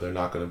man, they're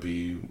not going to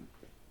be.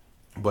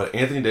 But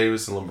Anthony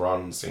Davis and LeBron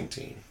on the same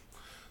team,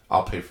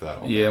 I'll pay for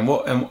that. Yeah,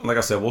 and like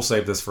I said, we'll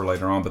save this for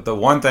later on. But the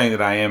one thing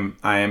that I am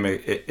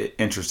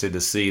interested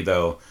to see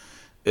though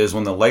is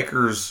when the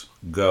Lakers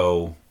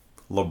go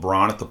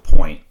LeBron at the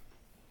point,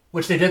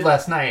 which they did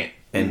last night,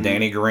 and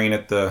Danny Green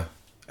at the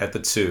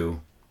 2,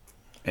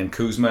 and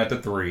Kuzma at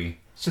the 3.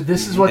 So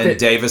this is what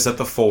Davis at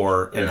the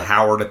 4 and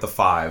Howard at the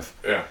 5.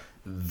 Yeah,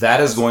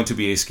 that is going to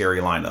be a scary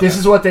lineup. This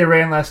is what they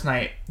ran last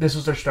night. This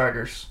was their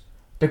starters.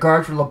 The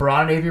guards were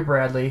LeBron and Avery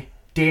Bradley,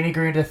 Danny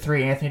Green at the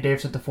 3, Anthony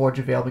Davis at the 4,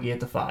 JaVale McGee at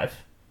the 5.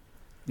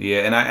 Yeah,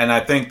 and I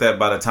think that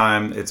by the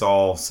time it's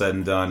all said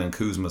and done and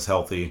Kuzma's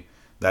healthy,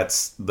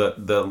 that's the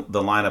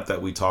lineup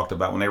that we talked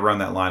about. When they run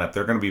that lineup,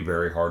 they're going to be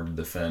very hard to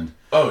defend.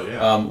 Oh,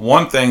 yeah.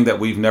 One thing that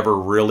we've never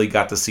really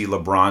got to see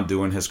LeBron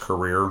do in his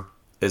career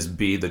is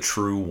be the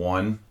true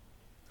one.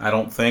 I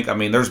don't think. I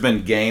mean, there's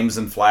been games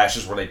and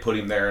flashes where they put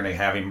him there and they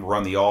have him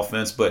run the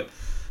offense, but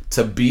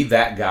to be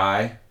that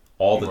guy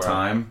all the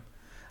time,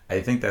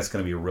 I think that's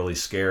going to be really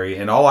scary.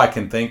 And all I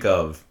can think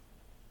of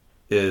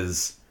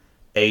is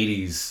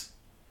 80s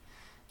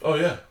Oh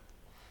yeah.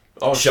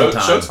 Oh,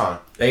 Showtime. Showtime.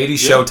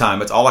 80s Yeah. Showtime.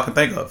 That's all I can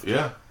think of.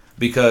 Yeah.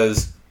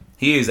 Because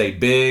he is a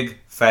big,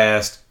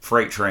 fast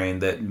freight train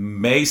that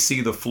may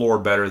see the floor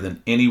better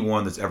than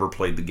anyone that's ever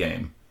played the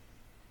game.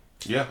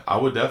 Yeah, I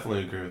would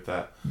definitely agree with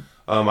that.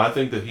 I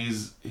think that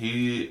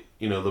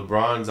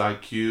LeBron's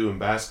IQ and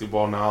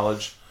basketball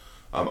knowledge.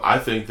 I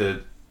think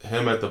that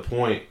him at the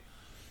point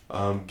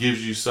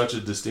gives you such a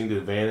distinct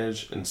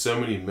advantage and so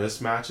many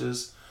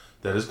mismatches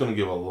that it's going to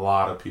give a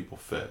lot of people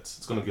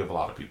fits.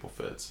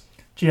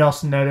 Did you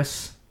also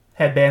notice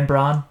headband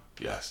Braun?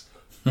 Yes.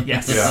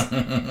 Yes. Yeah.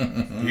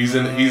 He's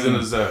in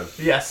his zone.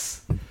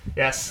 Yes.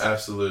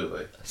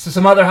 Absolutely. So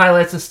some other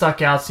highlights that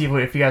stuck out. See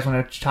if you guys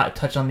want to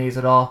touch on these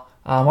at all.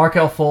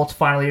 Markelle Fultz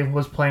finally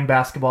was playing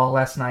basketball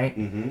last night.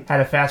 Mm-hmm.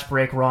 Had a fast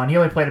break run. He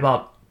only played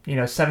about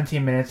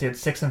 17 minutes. He had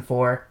 6 and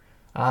 4.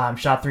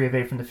 Shot 3 of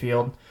 8 from the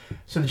field.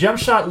 So the jump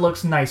shot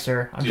looks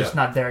nicer. I'm just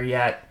not there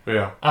yet.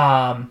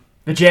 Yeah.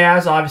 The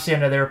Jazz, obviously, I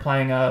know they were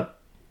playing a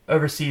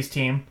overseas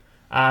team,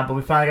 but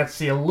we finally got to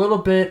see a little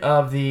bit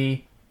of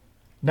the.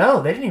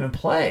 No, they didn't even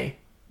play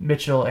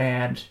Mitchell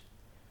and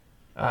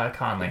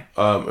Conley.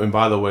 And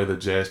by the way, the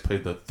Jazz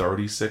played the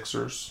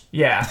 36ers.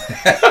 Yeah.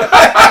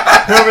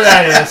 Whoever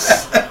that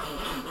is.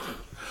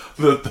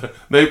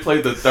 They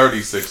played the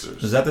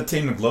 36ers. Is that the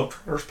team the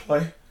Globetrotters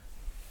play?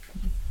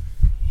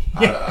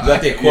 Yeah. Is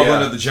that the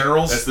equivalent Yeah. of the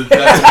Generals? That's the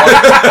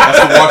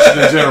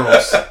Washington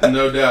Generals,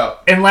 no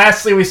doubt. And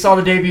lastly, we saw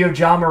the debut of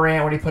John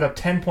Morant when he put up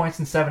 10 points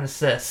and 7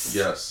 assists.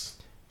 Yes.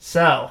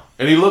 So,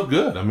 And he looked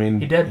good. I mean,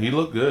 He did. He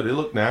looked good. It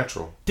looked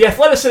natural. the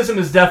athleticism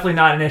is definitely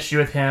not an issue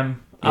with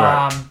him.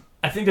 Right.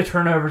 I think the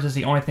turnovers is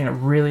the only thing that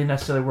really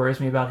necessarily worries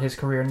me about his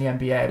career in the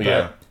NBA. But,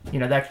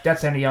 Yeah.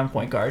 that's any young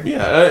point guard.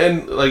 Yeah,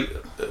 and like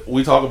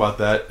we talk about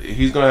that,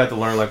 he's gonna have to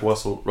learn like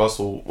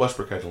Russell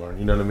Westbrook had to learn.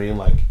 You know what I mean?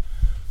 Like,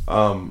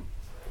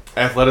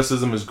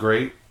 athleticism is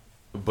great,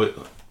 but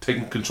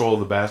taking control of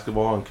the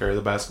basketball and carry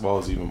the basketball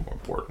is even more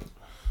important.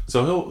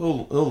 So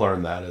he'll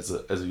learn that as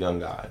a young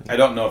guy. I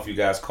don't know if you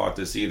guys caught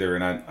this either,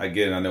 and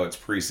I know it's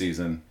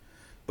preseason,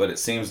 but it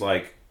seems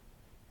like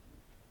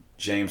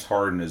James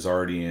Harden is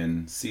already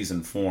in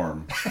season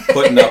form,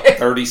 putting up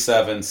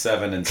 37,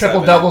 7, and 7.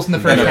 Triple doubles in the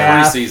first in a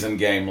half. preseason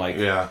game. Like,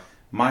 Yeah,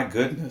 my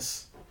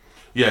goodness.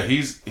 yeah,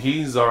 he's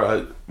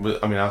alright.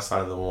 I mean,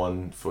 outside of the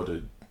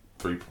 1-footed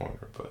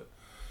 3-pointer, but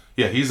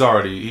yeah, he's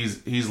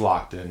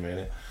locked in,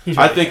 man. He's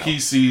I ready think to go. he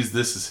sees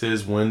this as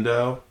his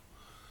window.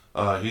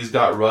 He's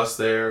got Russ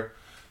there.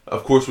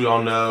 Of course, we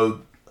all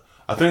know.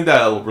 I think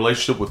that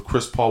relationship with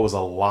Chris Paul was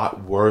a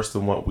lot worse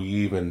than what we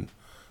even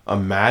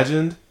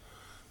imagined.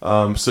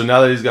 So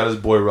now that he's got his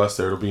boy Russ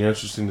there, it'll be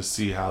interesting to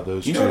see how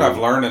those You two know what I've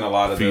learned in a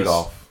lot of feed this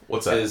off.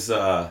 What's that? is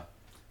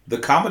the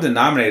common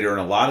denominator in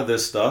a lot of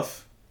this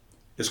stuff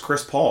is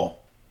Chris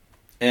Paul.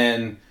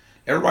 And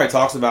everybody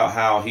talks about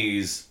how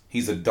he's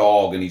a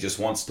dog and he just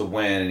wants to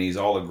win and he's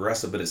all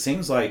aggressive, but it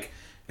seems like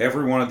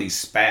every one of these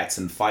spats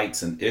and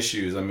fights and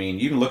issues, I mean,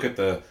 you can look at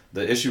the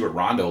issue at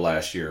Rondo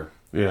last year.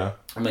 Yeah.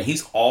 I mean,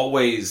 he's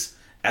always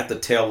at the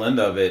tail end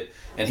of it,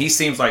 and he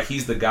seems like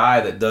he's the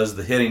guy that does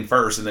the hitting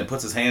first and then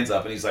puts his hands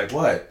up and he's like,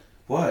 What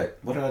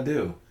did I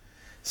do?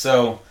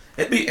 So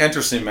it'd be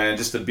interesting, man,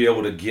 just to be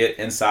able to get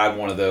inside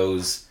one of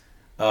those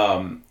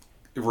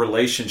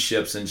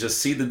relationships and just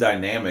see the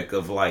dynamic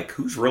of like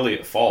who's really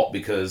at fault.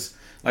 Because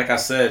like I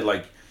said,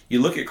 like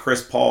you look at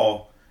Chris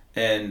Paul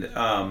and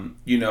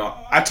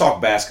I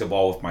talk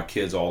basketball with my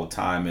kids all the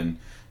time, and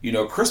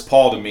Chris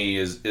Paul to me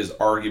is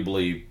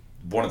arguably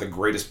one of the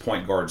greatest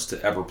point guards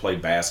to ever play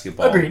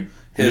basketball. Agreed.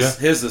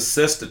 His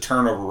assist to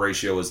turnover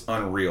ratio is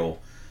unreal,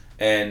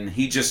 and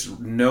he just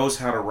knows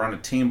how to run a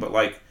team, but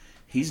like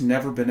he's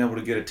never been able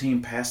to get a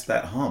team past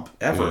that hump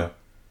ever. Yeah.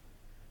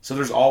 So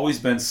there's always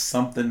been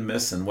something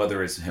missing,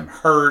 whether it's him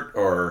hurt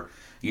or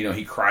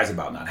he cries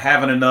about not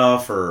having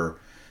enough, or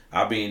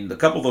I mean, a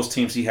couple of those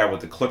teams he had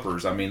with the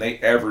Clippers, I mean, they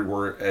ever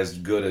were as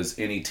good as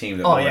any team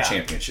that won a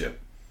championship.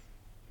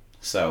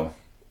 So,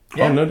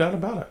 Yeah. Oh, no doubt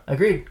about it.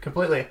 Agreed,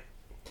 completely.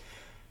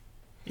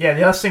 Yeah,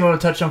 the last thing I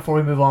want to touch on before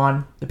we move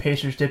on, the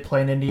Pacers did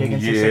play in Indy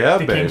against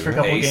the Kings for a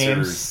couple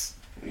games.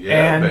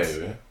 Yeah, And-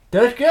 baby.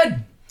 That was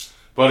good.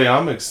 Buddy,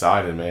 I'm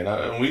excited, man.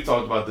 And we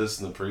talked about this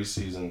in the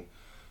preseason.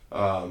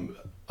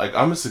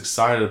 I'm just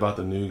excited about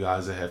the new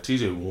guys they have.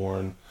 TJ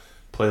Warren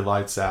played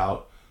lights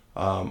out.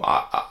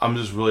 I'm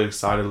just really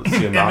excited to see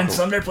him Evan out.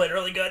 Sumner played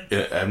really good.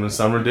 Yeah, Edmund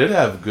Sumner did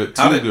have two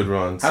good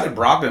runs. How did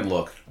Brogdon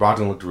look?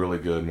 Brogdon looked really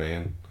good,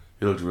 man.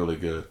 He looked really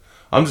good.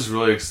 I'm just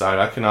really excited.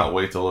 I cannot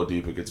wait till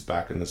Oladipo gets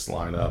back in this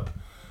lineup,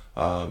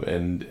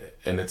 and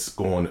it's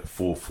going at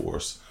full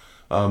force.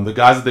 The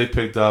guys that they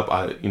picked up,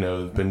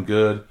 have been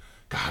good.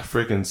 God,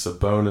 freaking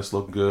Sabonis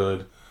looked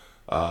good.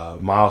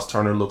 Miles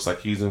Turner looks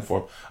like he's in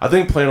form. I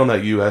think playing on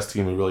that U.S.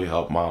 team would really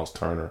help Miles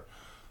Turner.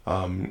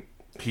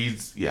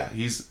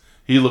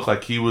 He looked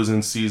like he was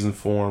in season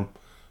form.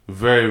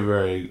 Very,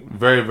 very,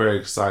 very, very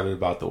excited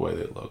about the way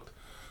they looked.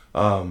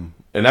 And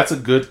that's a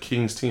good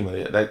Kings team.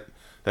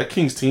 That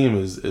Kings team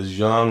is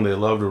young. They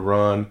love to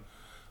run.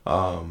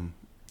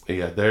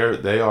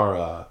 They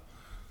are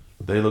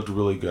They looked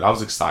really good. I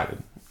was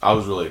excited. I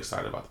was really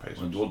excited about the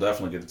Pacers. We'll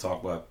definitely get to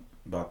talk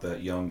about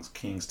that young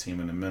Kings team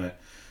in a minute.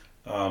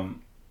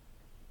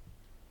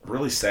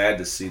 Really sad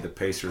to see the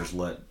Pacers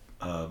let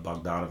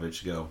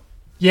Bogdanovich go.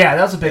 Yeah,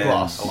 that was a big And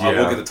loss. I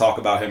will get to talk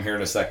about him here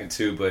in a second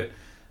too, but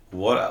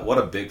what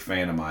a big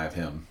fan am I of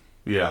him.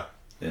 Yeah.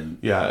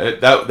 And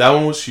that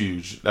one was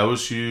huge. That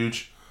was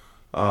huge.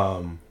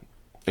 And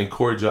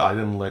Corey, I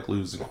didn't like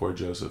losing Corey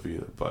Joseph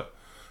either, but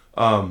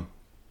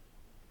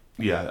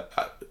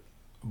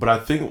but I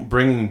think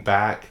bringing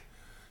back,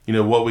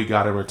 what we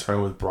got in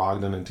return with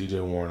Brogdon and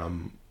TJ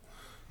Warren,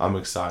 I'm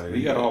excited.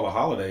 we got all the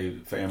Holiday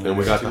family. And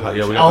we got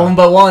All of them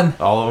but one.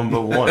 all of them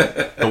but one.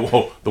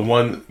 the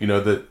one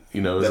that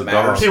is That a matters.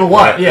 dog. People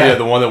want, yeah.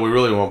 the one that we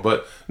really want.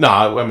 But no,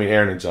 I mean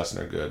Aaron and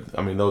Justin are good.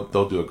 I mean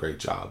they'll do a great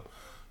job.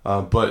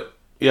 But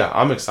yeah,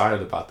 I'm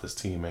excited about this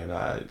team,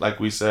 man. Like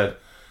we said,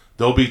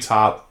 they'll be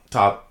top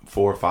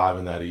 4 or 5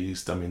 in that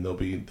East. I mean they'll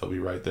be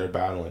right there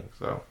battling.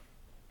 So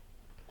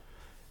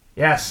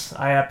Yes,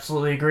 I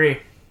absolutely agree.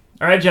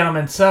 All right,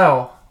 gentlemen.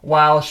 So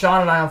while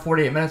Sean and I on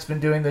 48 Minutes have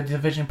been doing the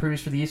division previews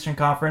for the Eastern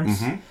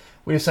Conference,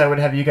 we decided we'd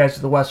have you guys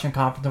do the Western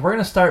Conference. And we're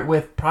going to start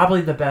with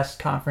probably the best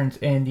conference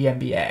in the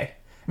NBA. I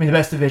mean, the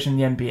best division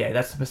in the NBA.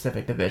 That's the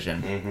Pacific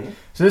Division.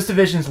 So this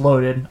division is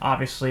loaded,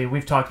 obviously.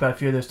 We've talked about a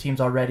few of those teams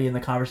already in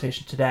the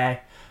conversation today.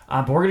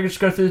 But we're going to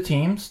just go through the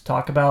teams,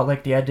 talk about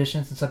like the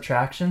additions and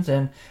subtractions,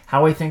 and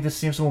how we think this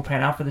season will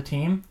pan out for the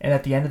team. And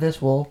at the end of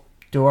this, we'll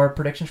do our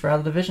predictions for how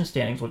the division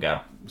standings will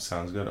go.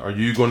 sounds good. Are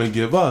you going to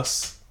give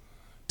us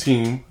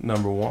team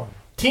number 1?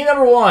 Team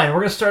number 1, we're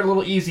going to start a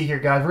little easy here,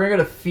 guys. We're going to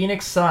go to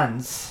Phoenix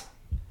Suns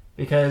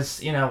because,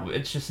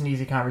 it's just an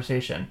easy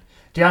conversation.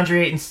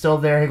 DeAndre Ayton's still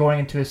there going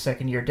into his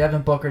second year.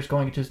 Devin Booker's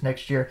going into his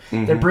next year.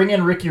 They're bringing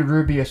in Ricky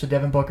Rubio, so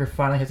Devin Booker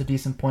finally has a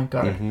decent point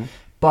guard.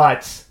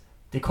 But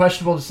the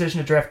questionable decision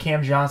to draft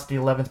Cam Johnson,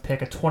 the 11th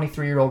pick, a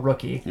 23-year-old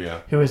rookie,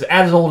 who is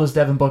as old as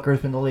Devin Booker,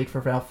 has been in the league for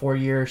about 4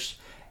 years,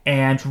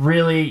 and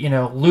really,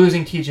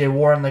 losing T.J.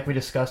 Warren, like we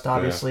discussed,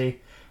 obviously. Yeah.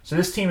 So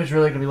this team is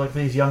really going to be looking for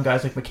these young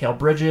guys like Mikal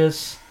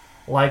Bridges,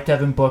 like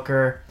Devin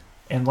Booker,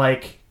 and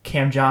like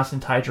Cam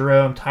Johnson, Ty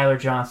Jerome, Tyler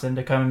Johnson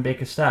to come and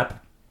make a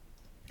step.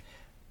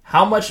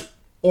 How much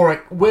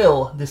or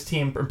will this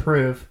team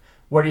improve?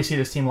 Where do you see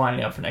this team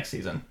lining up for next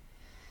season?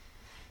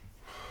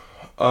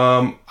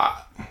 I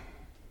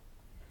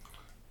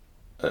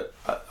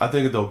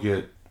think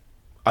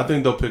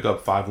they'll pick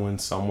up 5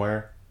 wins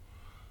somewhere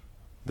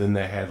than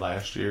they had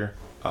last year.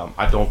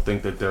 I don't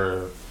think that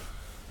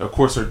of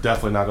course, they're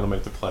definitely not going to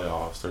make the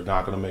playoffs. They're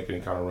not going to make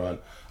any kind of run.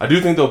 I do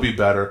think they'll be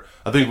better.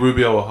 I think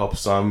Rubio will help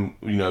some,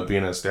 being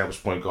an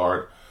established point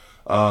guard.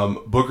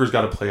 Booker's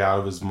got to play out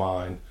of his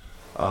mind,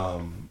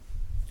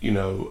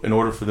 in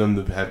order for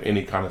them to have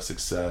any kind of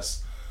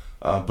success.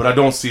 But I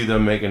don't see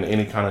them making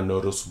any kind of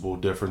noticeable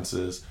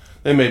differences.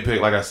 They may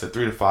pick, like I said,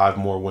 3 to 5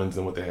 more wins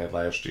than what they had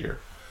last year.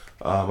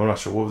 I'm not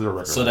sure. What was their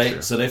record last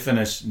year? So they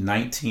finished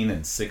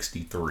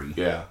 19-63.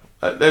 Yeah.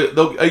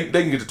 They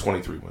can get to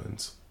 23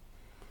 wins.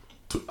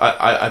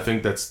 I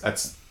think that's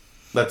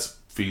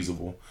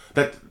feasible.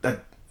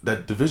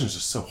 That division's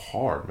just so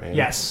hard, man.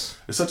 Yes,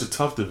 it's such a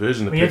tough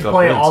division to pick up. You have to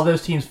play all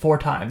those teams 4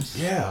 times.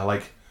 Yeah,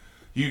 like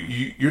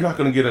you're not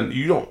going to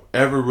you don't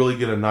ever really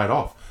get a night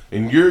off,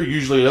 and you're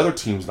usually the other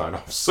team's night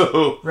off.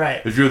 So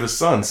right, if you're the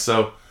Suns,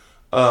 so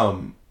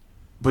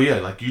but yeah,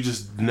 like you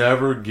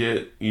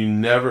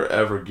never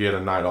ever get a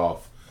night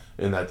off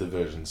in that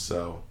division.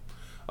 So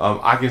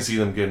I can see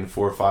them getting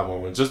 4 or 5 more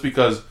wins just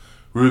because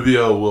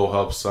Rubio will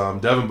help some.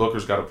 Devin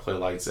Booker's got to play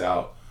lights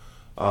out.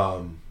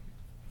 But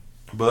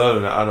other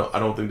than that, I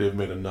don't think they've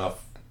made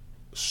enough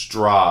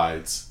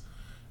strides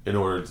in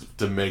order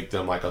to make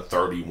them like a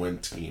 30-win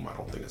team. I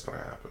don't think it's going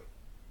to happen.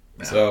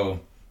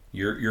 So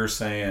you're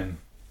saying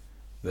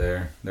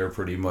they're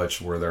pretty much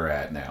where they're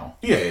at now.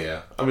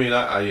 Yeah. I mean,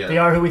 yeah. They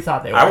are who we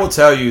thought they were. I will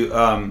tell you,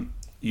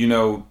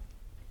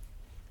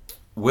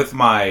 with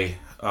my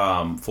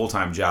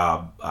full-time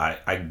job,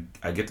 I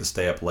get to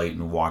stay up late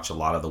and watch a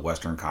lot of the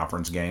Western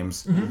Conference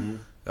games.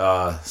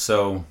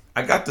 So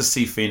I got to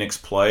see Phoenix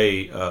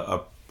play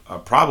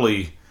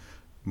probably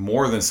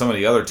more than some of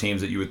the other teams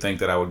that you would think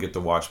that I would get to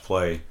watch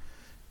play.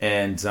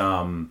 And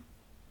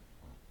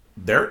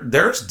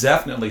there's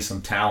definitely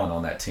some talent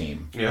on that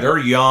team. Yeah. They're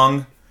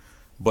young,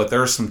 but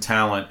there's some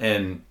talent.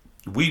 And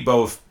we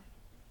both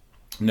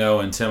know,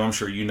 and Tim, I'm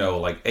sure you know,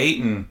 like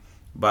Ayton,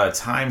 by the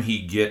time he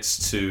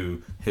gets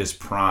to his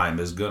prime,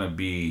 is going to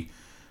be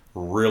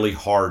really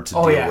hard to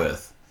deal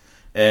with.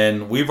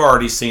 And we've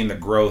already seen the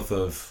growth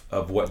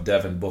of what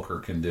Devin Booker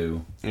can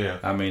do. Yeah.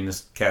 I mean,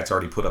 this cat's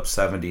already put up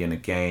 70 in a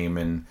game.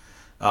 And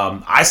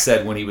I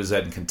said when he was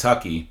at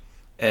Kentucky,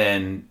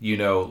 and,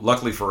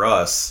 luckily for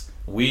us,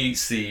 we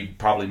see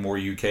probably more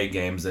UK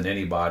games than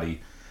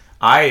anybody.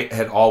 I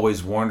had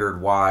always wondered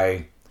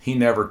why he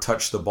never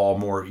touched the ball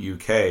more at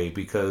UK,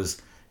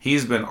 because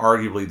he's been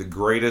arguably the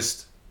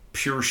greatest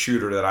pure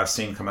shooter that I've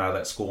seen come out of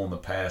that school in the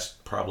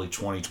past probably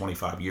 20,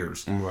 25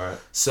 years. Right.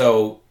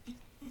 So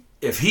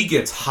if he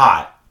gets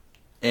hot,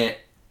 and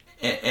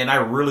I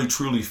really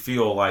truly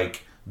feel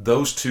like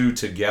those two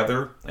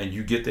together, and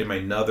you get them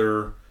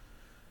another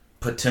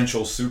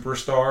potential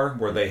superstar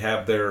where they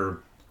have their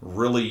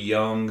really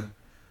young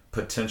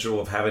potential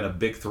of having a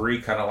big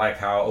three, kind of like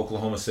how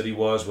Oklahoma City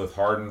was with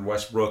Harden,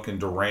 Westbrook, and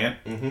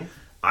Durant. Mm-hmm.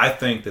 I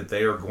think that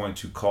they are going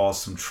to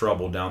cause some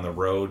trouble down the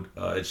road.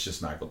 It's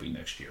just not going to be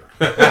next year.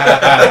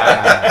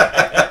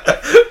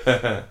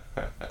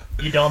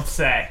 You don't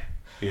say.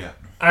 Yeah.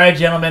 All right,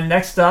 gentlemen.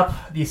 Next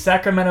up, the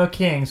Sacramento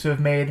Kings, who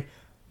made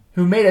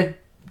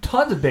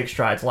tons of big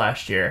strides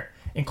last year,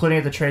 including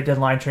at the trade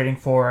deadline, trading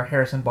for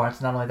Harrison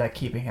Barnes. Not only that,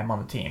 keeping him on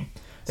the team.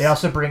 They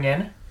also bring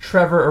in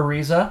Trevor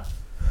Ariza.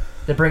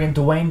 They bring in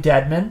Dwayne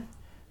Dedman.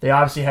 They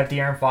obviously have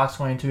De'Aaron Fox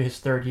going into his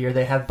third year.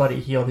 They have Buddy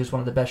Hield, who's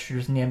one of the best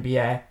shooters in the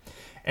NBA.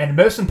 And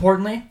most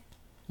importantly,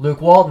 Luke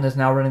Walton is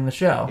now running the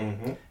show.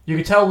 Mm-hmm. You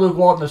could tell Luke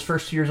Walton those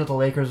first 2 years with the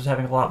Lakers was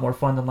having a lot more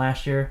fun than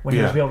last year when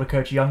he was able to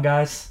coach young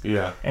guys.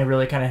 Yeah. And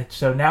really kind of,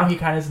 so now he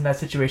kind of is in that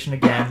situation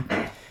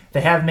again.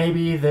 They have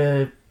maybe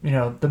the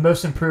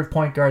most improved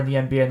point guard in the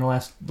NBA in the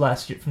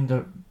last year, from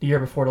the year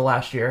before to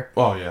last year.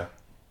 Oh, yeah.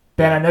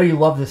 Ben, I know you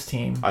love this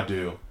team. I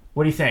do.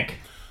 What do you think?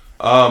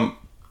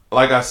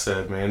 Like I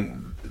said,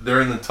 man,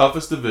 they're in the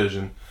toughest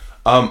division.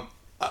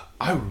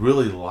 I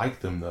really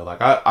like them, though.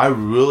 Like, I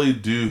really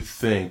do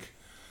think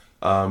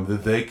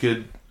that they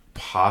could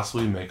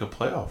possibly make a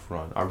playoff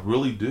run. I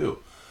really do.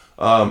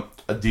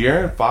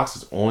 De'Aaron Fox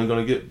is only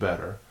going to get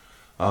better.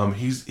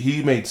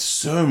 He made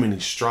so many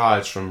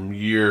strides from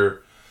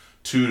year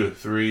 2 to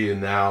 3,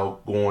 and now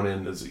going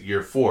into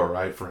year 4,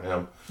 right, for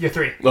him. Year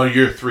 3. No,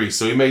 year 3.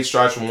 So he made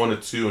strides from 1 to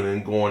 2, and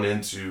then going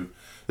into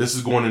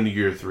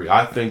year 3.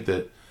 I think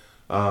that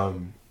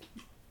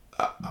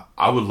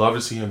I would love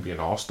to see him be an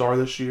all-star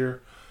this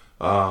year.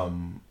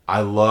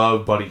 I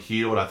love Buddy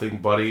Hield. I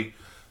think Buddy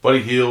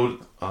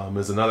Hield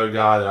is another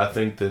guy that I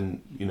think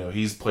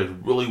he's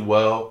played really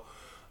well.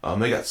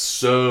 They got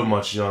so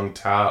much young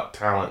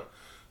talent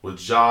with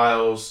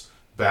Giles,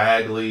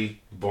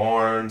 Bagley,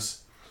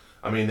 Barnes.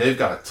 I mean, they've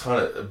got a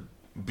ton of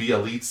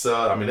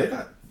Bielitsa. I mean, they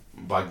got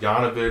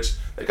Bogdanovic.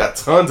 They got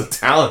tons of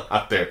talent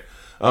out there.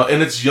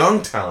 And it's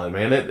young talent,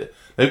 man.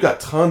 They've got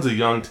tons of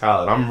young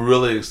talent. I'm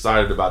really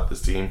excited about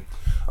this team.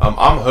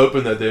 I'm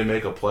hoping that they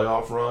make a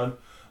playoff run.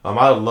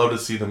 I'd love to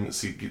see them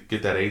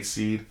get that 8th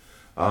seed.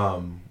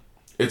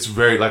 It's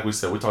very, like we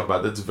said, we talked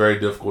about, it's very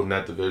difficult in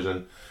that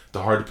division. It's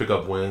hard to pick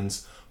up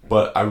wins.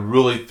 But I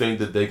really think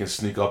that they can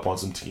sneak up on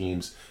some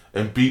teams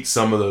and beat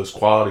some of those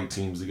quality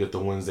teams to get the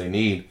wins they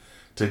need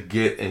to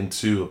get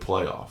into the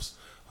playoffs.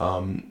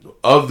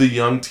 Of the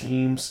young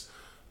teams,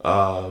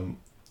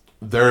 they're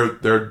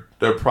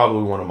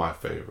probably one of my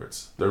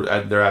favorites.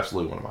 They're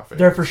absolutely one of my favorites.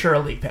 They're for sure a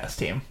League Pass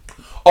team.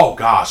 Oh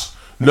gosh,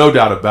 no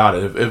doubt about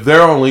it. If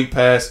they're on League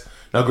Pass,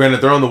 now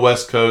granted they're on the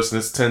West Coast and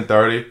it's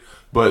 10:30,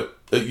 but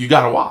you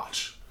gotta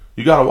watch.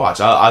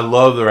 I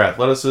love their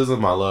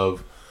athleticism. I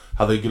love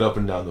how they get up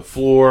and down the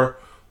floor.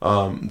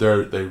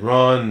 They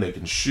run. They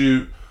can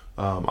shoot.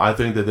 I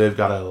think that they've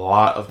got a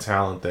lot of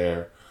talent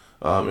there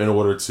in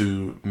order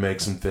to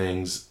make some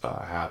things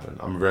happen.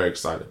 I'm very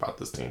excited about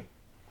this team.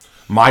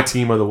 My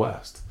team of the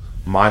West.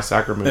 My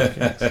Sacramento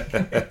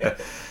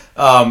Kings.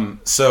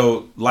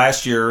 So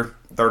last year,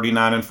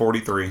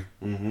 39-43.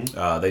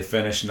 Mm-hmm. They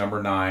finished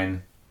number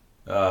 9.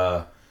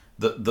 The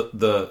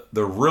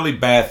really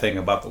bad thing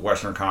about the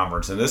Western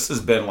Conference, and this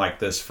has been like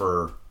this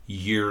for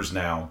years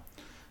now,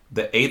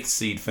 the 8th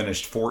seed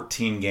finished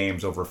 14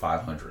 games over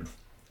 500.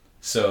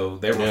 So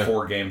they were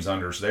 4 games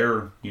under. So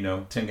they're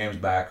 10 games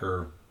back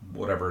or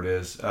whatever it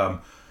is.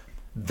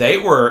 They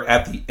were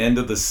at the end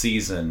of the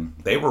season.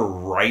 They were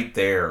right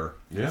there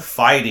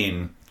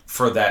fighting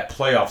for that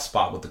playoff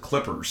spot with the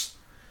Clippers.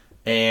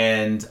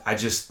 And I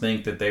just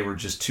think that they were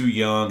just too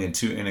young and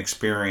too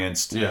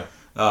inexperienced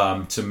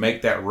to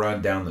make that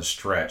run down the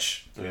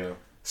stretch. Yeah.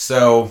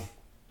 So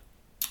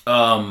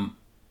I'm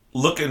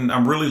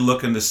really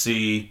looking to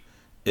see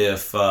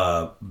if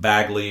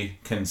Bagley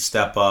can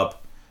step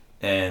up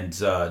and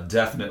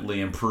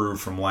definitely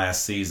improve from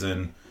last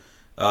season.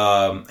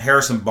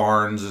 Harrison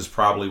Barnes is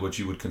probably what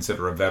you would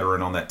consider a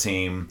veteran on that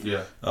team.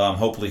 Yeah.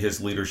 Hopefully his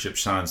leadership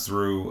shines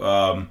through.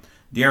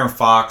 De'Aaron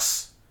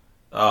Fox,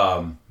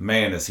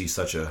 man, is he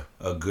such a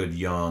good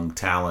young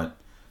talent.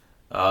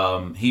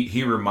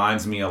 He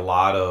reminds me a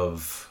lot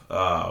of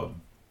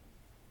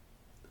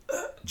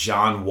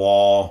John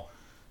Wall,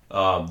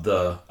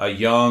 a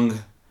young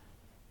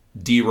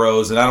D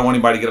Rose, and I don't want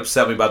anybody to get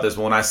upset with me about this,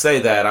 but when I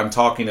say that, I'm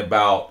talking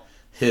about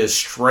his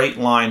straight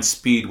line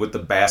speed with the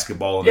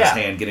basketball in his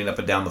hand, getting up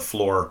and down the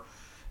floor.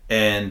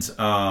 And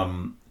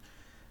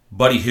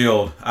Buddy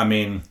Hield, I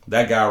mean,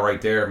 that guy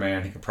right there,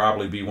 man, he could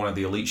probably be one of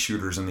the elite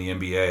shooters in the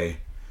NBA.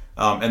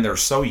 And they're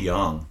so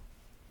young.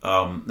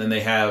 And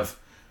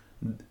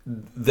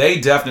they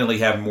definitely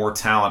have more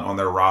talent on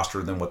their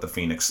roster than what the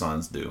Phoenix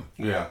Suns do.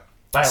 Yeah.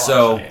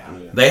 So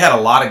they had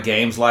a lot of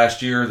games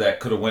last year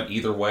that could have went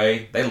either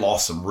way. They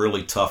lost some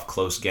really tough,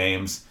 close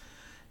games.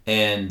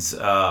 And,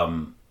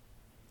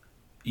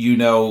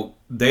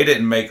 they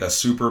didn't make a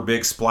super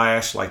big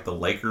splash like the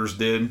Lakers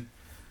did.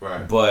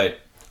 Right. But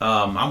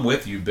I'm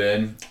with you,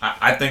 Ben.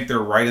 I think they're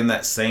right in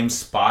that same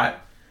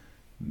spot.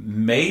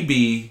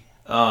 Maybe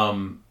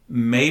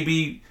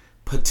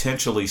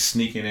potentially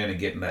sneaking in and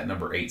getting that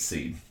number 8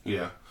 seed.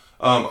 Yeah.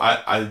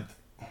 I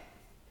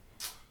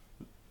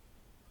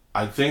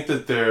think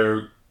that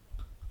they're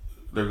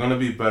going to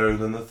be better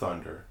than the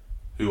Thunder,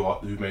 who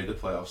made the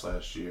playoffs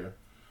last year.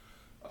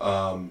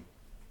 And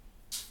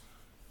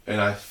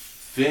I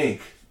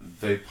think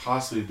they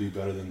possibly be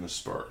better than the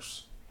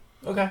Spurs.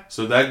 Okay.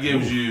 So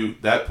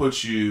that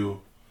puts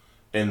you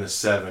in the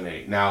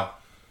 7-8. Now,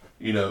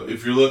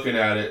 if you're looking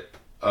at it,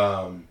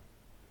 they're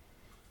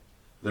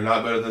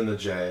not better than the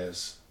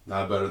Jazz,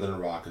 not better than the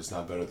Rockets,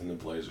 not better than the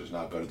Blazers,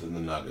 not better than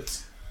the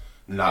Nuggets,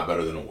 not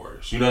better than the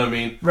Warriors. You know what I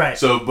mean? Right.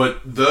 So,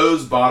 but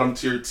those bottom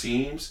tier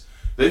teams,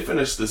 they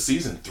finished the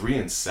season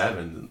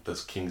 3-7.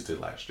 The Kings did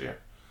last year,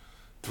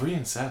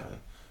 3-7.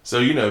 So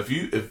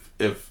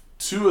if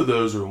 2 of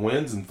those are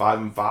wins and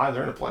 5-5,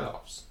 they're in the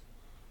playoffs.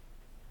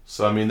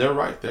 So I mean, they're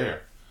right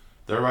there.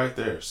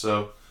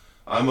 So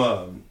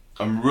I'm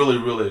really,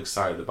 really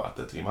excited about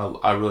that team.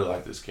 I really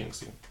like this Kings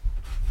team.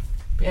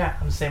 Yeah,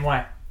 I'm the same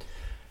way.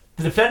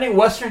 The defending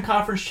Western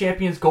Conference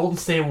champions, Golden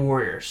State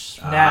Warriors.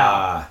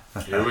 Now,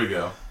 Here we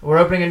go. we're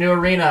opening a new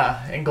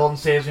arena in Golden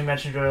State, as we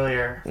mentioned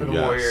earlier, for the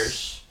Yes.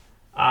 Warriors.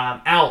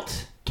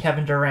 Out,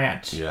 Kevin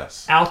Durant.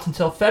 Yes. Out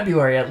until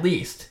February, at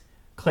least,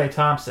 Klay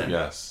Thompson.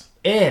 Yes.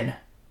 In,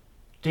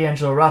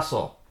 D'Angelo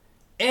Russell.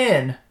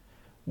 In,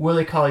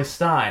 Willie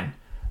Cauley-Stein.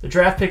 The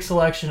draft pick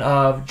selection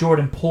of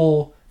Jordan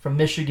Poole from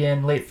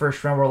Michigan, late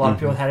first round, where a lot of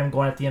people had him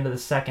going at the end of the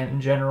second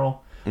in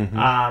general.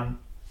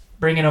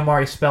 Bringing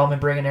Omari Spellman,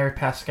 bringing Eric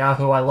Pascal,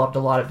 who I loved a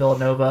lot at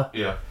Villanova.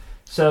 Yeah.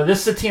 So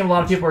this is a team a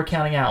lot of people are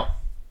counting out.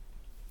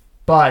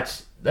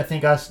 But I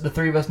think the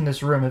 3 of us in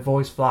this room have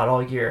always thought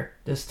all year,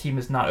 this team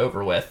is not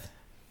over with.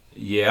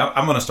 Yeah,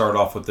 I'm going to start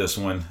off with this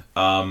one.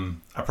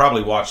 I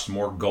probably watched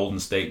more Golden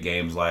State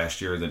games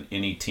last year than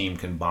any team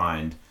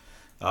combined.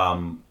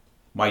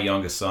 My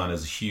youngest son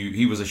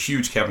he was a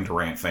huge Kevin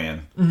Durant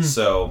fan.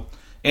 So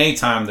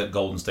anytime that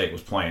Golden State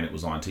was playing, it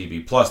was on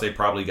TV. Plus, they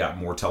probably got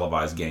more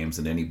televised games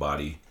than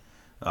anybody,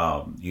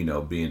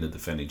 being the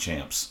defending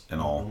champs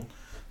and all.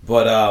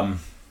 But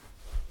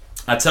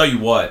I tell you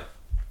what,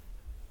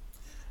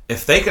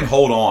 if they can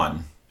hold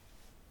on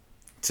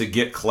to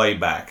get Klay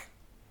back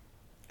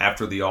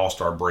after the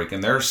All-Star break,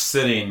 and they're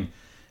sitting,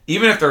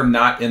 even if they're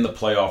not in the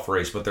playoff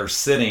race, but they're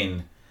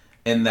sitting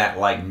in that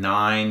like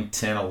 9,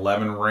 10,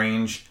 11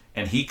 range,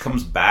 and he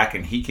comes back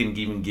and he can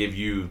even give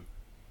you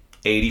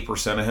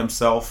 80% of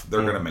himself,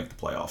 they're going to make the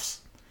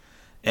playoffs.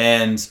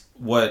 And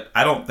what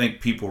I don't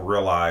think people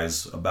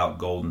realize about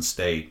Golden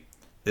State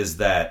is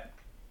that,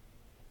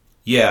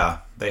 yeah,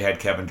 they had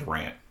Kevin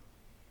Durant,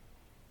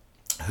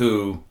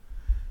 who,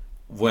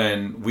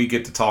 when we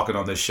get to talking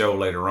on this show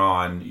later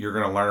on, you're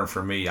going to learn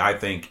from me, I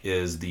think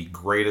is the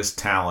greatest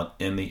talent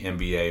in the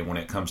NBA when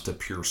it comes to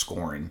pure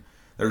scoring.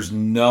 There's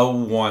no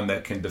one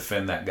that can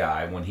defend that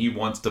guy. When he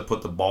wants to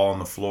put the ball on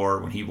the floor,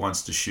 when he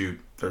wants to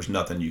shoot, there's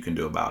nothing you can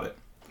do about it.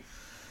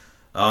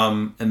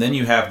 And then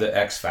you have the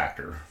X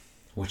factor,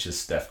 which is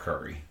Steph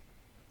Curry.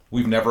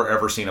 We've never,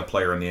 ever seen a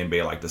player in the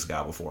NBA like this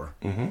guy before.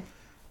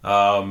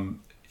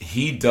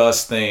 He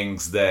does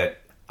things that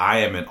I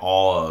am in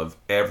awe of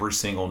every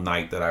single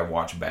night that I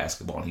watch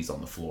basketball and he's on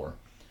the floor.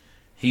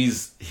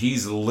 He's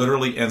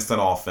literally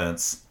instant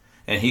offense,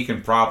 and he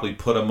can probably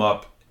put them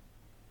up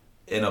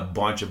in a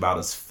bunch about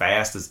as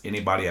fast as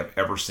anybody I've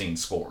ever seen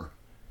score.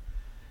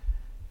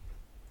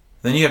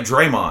 Then you have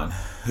Draymond,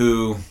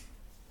 who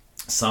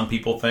some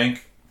people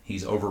think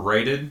he's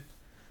overrated.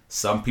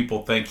 Some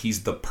people think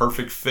he's the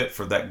perfect fit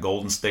for that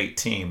Golden State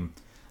team.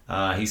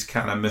 He's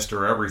kind of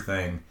Mr.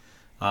 Everything.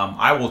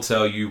 I will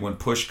tell you, when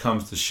push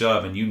comes to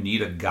shove and you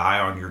need a guy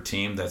on your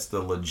team that's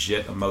the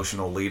legit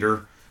emotional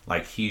leader,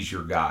 like he's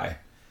your guy.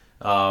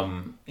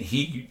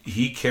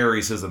 He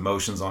carries his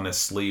emotions on his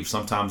sleeve,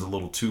 sometimes a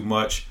little too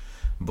much,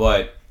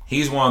 but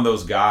he's one of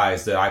those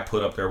guys that I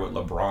put up there with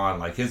LeBron.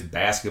 Like, his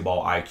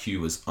basketball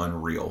IQ is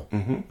unreal.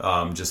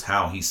 Just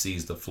how he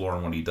sees the floor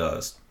and what he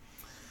does.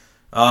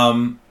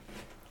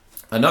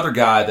 Another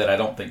guy that I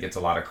don't think gets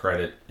a lot of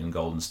credit in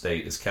Golden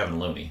State is Kevin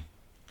Looney.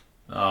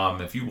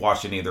 If you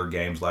watched any of their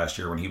games last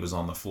year when he was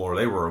on the floor,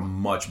 they were a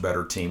much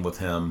better team with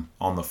him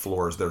on the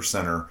floor as their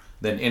center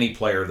than any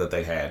player that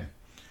they had.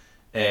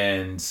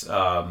 And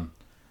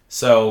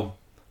so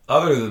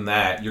other than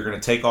that, you're going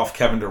to take off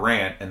Kevin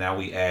Durant, and now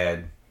we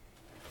add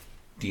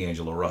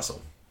D'Angelo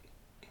Russell,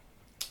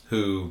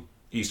 who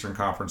Eastern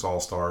Conference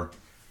All-Star,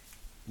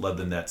 led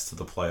the Nets to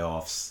the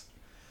playoffs.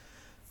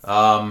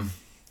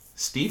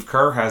 Steve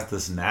Kerr has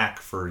this knack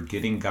for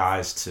getting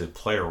guys to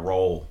play a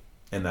role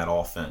in that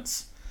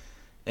offense.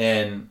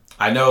 And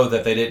I know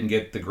that they didn't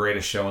get the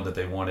greatest showing that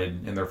they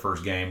wanted in their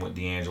first game with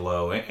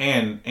D'Angelo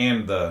and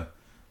the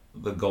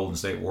Golden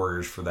State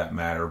Warriors for that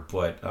matter,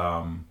 but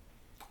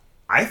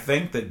I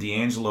think that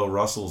D'Angelo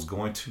Russell is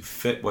going to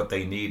fit what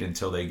they need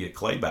until they get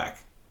Klay back.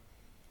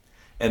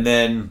 And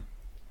then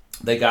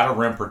they got a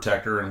rim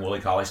protector in Willie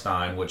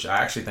Cauley-Stein, which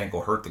I actually think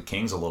will hurt the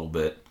Kings a little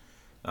bit,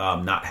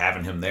 not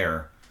having him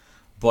there.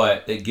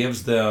 but it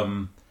gives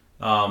them,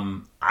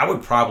 I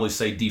would probably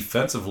say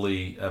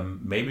defensively,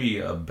 maybe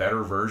a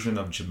better version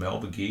of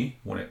JaMale McGee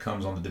when it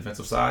comes on the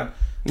defensive side.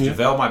 Yeah.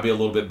 JaVale might be a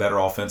little bit better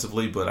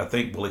offensively, but I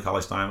think Willie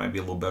Cauley-Stein might be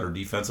a little better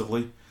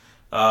defensively.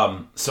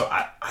 So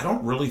I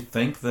don't really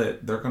think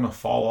that they're going to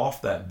fall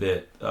off that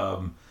bit.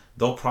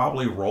 They'll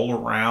probably roll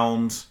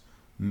around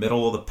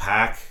middle of the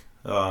pack,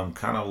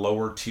 kind of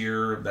lower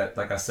tier, that,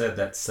 like I said,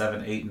 that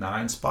 7, 8,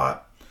 9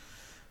 spot.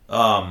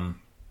 But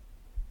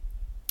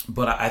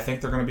I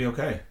think they're going to be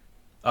okay.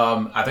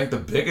 I think the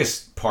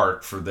biggest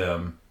part for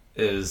them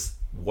is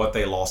what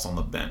they lost on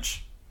the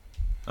bench.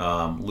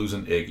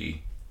 Losing Iggy,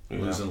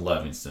 losing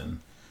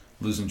Livingston,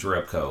 losing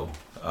Jerebko,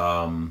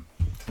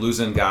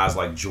 losing guys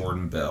like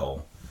Jordan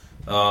Bell.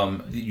 They're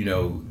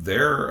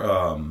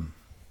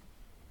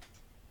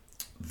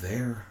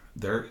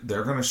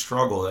going to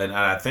struggle, and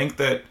I think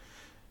that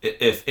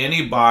if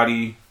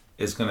anybody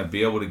is going to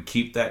be able to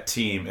keep that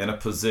team in a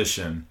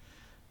position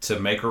to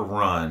make a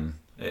run,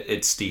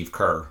 it's Steve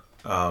Kerr.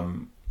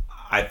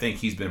 I think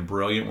he's been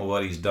brilliant with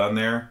what he's done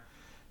there,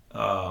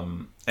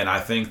 and I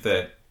think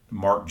that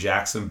Mark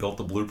Jackson built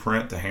the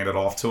blueprint to hand it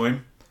off to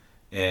him.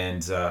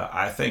 And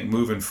I think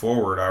moving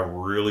forward, I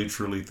really,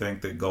 truly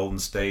think that Golden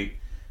State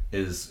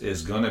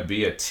is going to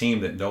be a team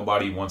that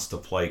nobody wants to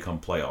play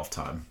come playoff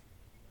time.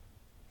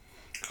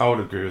 I would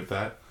agree with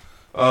that.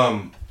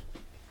 I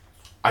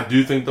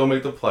do think they'll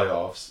make the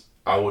playoffs.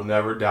 I would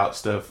never doubt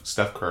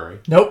Steph Curry.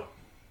 Nope.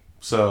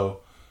 So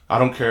I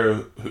don't care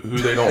who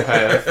they don't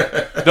have.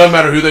 It doesn't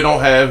matter who they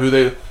don't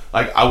have.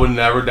 I would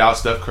never doubt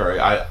Steph Curry.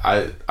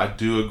 I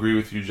do agree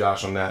with you,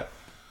 Josh, on that.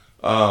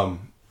 And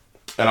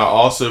I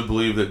also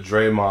believe that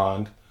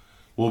Draymond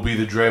will be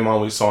the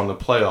Draymond we saw in the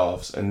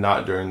playoffs and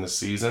not during the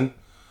season.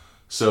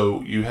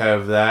 So you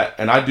have that.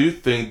 And I do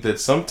think that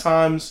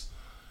sometimes,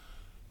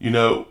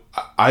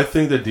 I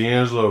think that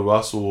D'Angelo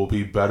Russell will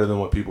be better than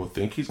what people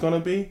think he's going to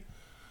be.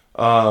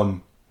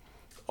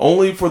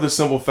 Only for the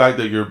simple fact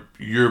that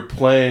you're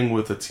playing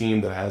with a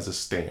team that has a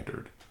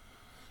standard.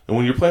 And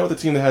when you're playing with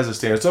a team that has a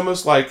standard, it's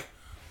almost like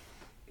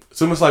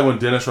when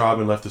Dennis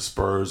Rodman left the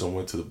Spurs and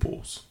went to the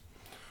Bulls.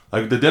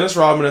 Like, the Dennis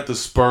Rodman at the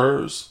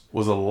Spurs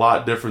was a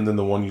lot different than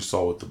the one you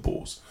saw with the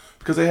Bulls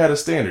because they had a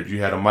standard.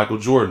 You had a Michael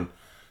Jordan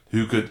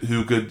who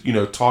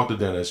could talk to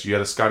Dennis. You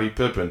had a Scottie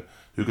Pippen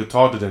who could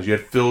talk to Dennis. You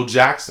had Phil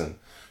Jackson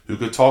who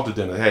could talk to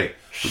Dennis. Hey,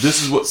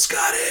 this is what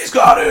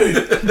Scotty.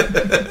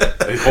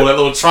 They hold that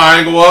little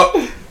triangle up,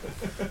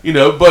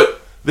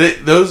 But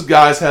those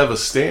guys have a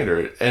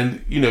standard,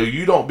 and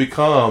you don't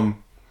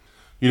become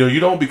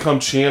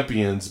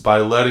champions by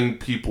letting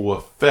people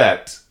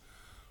affect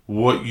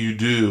what you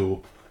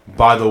do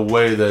by the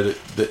way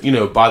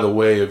by the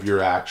way of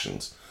your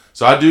actions.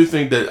 So I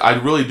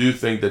really do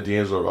think that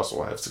D'Angelo Russell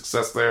will have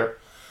success there.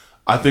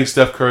 I think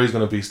Steph Curry is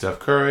going to be Steph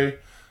Curry.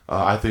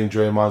 I think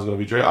Draymond's going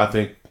to be Dray. I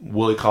think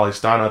Willie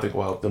Cauley-Stein,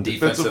 will help them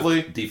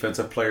defensively.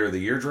 Defensive Player of the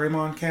Year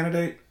Draymond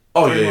candidate?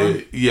 Oh,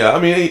 Draymond? Yeah. I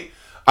mean,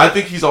 I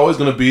think he's always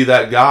going to be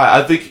that guy.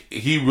 I think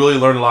he really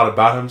learned a lot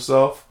about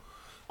himself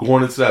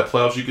going into that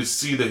playoffs. You could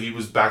see that he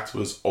was back to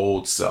his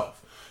old self.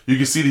 You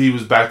could see that he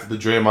was back to the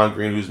Draymond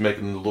Green who was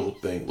making the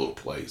little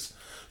plays.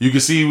 You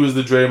could see he was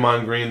the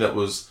Draymond Green that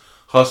was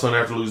hustling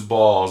after loose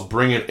balls,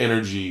 bringing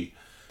energy.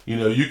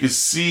 You could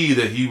see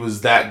that he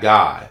was that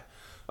guy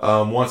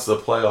once the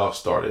playoffs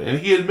started. And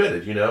he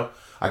admitted,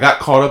 I got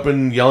caught up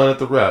in yelling at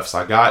the refs.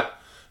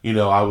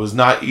 I was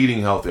not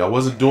eating healthy. I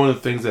wasn't doing the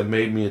things that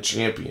made me a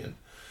champion.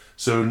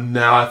 So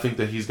now I think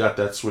that he's got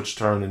that switch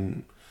turned,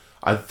 and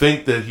I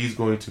think that he's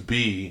going to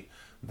be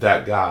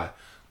that guy.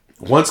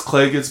 Once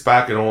Clay gets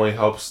back, it only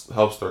helps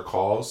their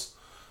cause.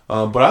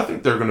 But I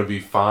think they're going to be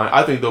fine.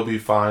 I think they'll be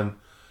fine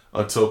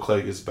until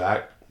Clay gets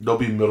back. They'll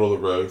be middle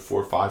of the road,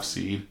 4 or 5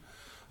 seed.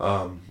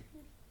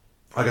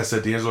 Like I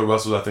said, D'Angelo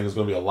Russell, I think, is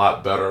going to be a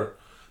lot better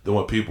than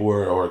what people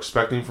are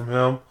expecting from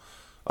him.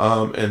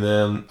 And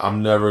then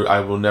I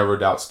will never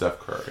doubt Steph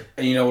Curry.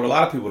 And what a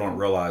lot of people don't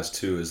realize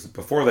too is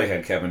before they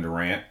had Kevin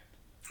Durant,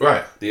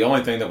 right? The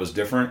only thing that was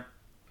different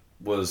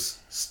was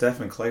Steph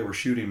and Clay were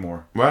shooting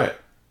more. Right.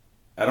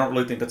 I don't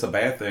really think that's a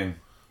bad thing.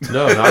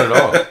 No, not at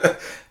all.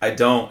 I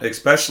don't.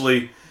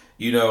 Especially,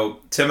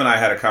 Tim and I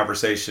had a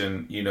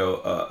conversation,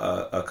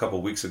 a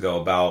couple weeks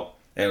ago about,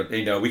 and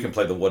we can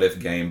play the what if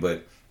game,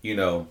 but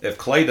if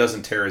Clay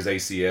doesn't tear his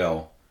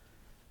ACL,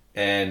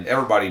 and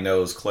everybody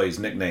knows Clay's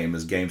nickname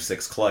is Game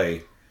 6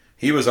 Clay,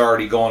 he was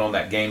already going on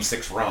that Game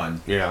 6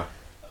 run. Yeah.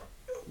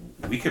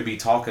 We could be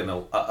talking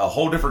a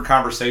whole different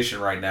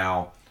conversation right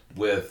now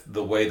with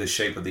the way the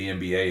shape of the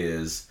NBA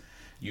is.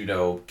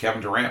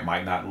 Kevin Durant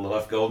might not have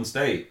left Golden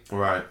State.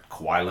 Right.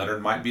 Kawhi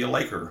Leonard might be a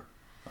Laker.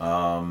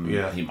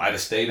 Yeah. He might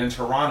have stayed in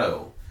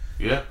Toronto.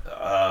 Yeah.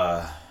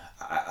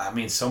 I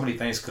mean, so many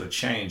things could have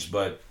changed,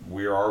 but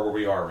we are where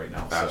we are right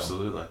now.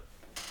 Absolutely.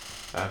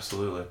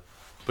 Absolutely.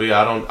 But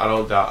yeah, I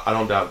don't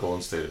doubt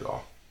Golden State at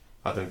all.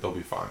 I think they'll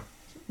be fine.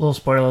 Little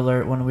spoiler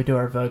alert, when we do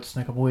our votes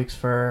in a couple weeks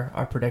for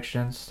our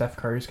predictions, Steph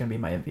Curry's going to be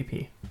my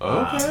MVP.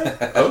 Okay.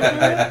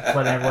 Okay.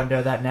 Let everyone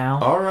know that now.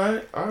 All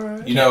right. All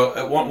right. You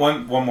know,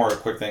 one more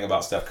quick thing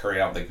about Steph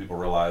Curry I don't think people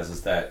realize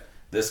is that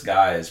this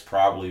guy is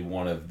probably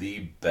one of the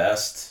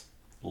best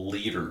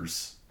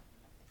leaders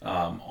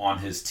on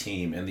his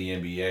team in the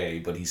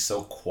NBA, but he's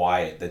so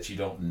quiet that you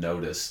don't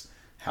notice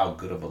how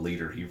good of a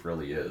leader he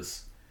really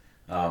is.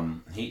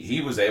 He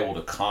was able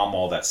to calm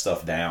all that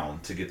stuff down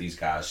to get these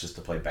guys just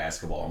to play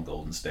basketball in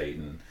Golden State,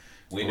 and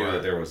we knew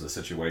that there was a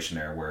situation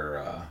there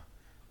where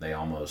they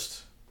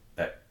almost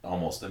had a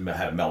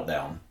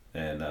meltdown,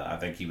 and I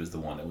think he was the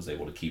one that was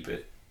able to keep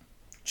it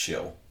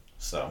chill.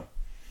 So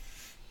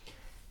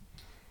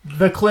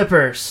The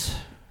Clippers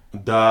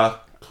The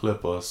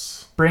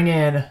Clippers. bring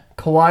in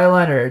Kawhi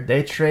Leonard.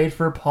 They trade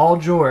for Paul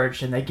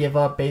George, and they give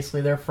up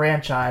basically their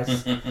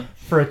franchise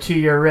for a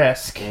 2-year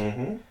risk,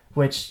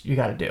 which you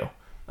got to do.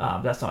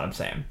 That's not what I'm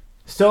saying.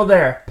 Still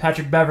there,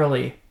 Patrick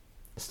Beverly.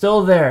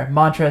 Still there,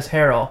 Montrezl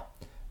Harrell.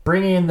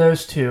 Bringing in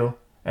those two,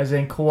 as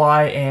in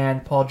Kawhi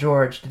and Paul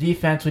George. The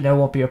defense we know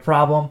won't be a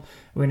problem.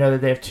 We know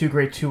that they have two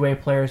great two-way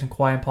players in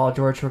Kawhi and Paul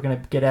George who are going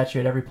to get at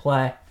you at every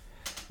play.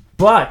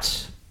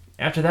 But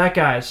after that,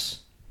 guys,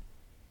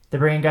 they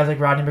bring in guys like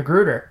Rodney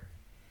McGruder.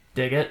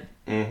 Dig it.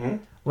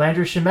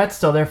 Landry Shamet's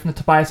still there from the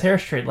Tobias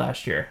Harris trade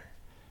last year.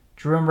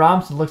 Jerome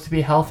Robinson looks to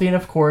be healthy, and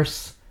of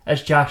course,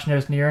 as Josh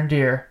knows near and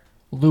dear,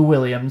 Lou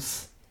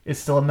Williams is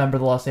still a member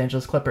of the Los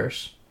Angeles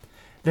Clippers.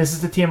 This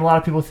is the team a lot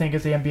of people think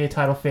is the NBA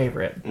title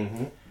favorite.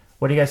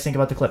 What do you guys think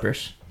about the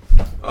Clippers?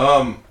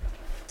 I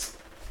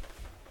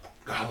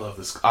love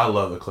this. I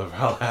love the Clippers.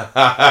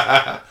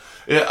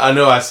 Yeah, I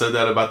know I said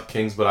that about the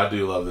Kings, but I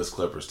do love this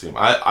Clippers team.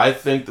 I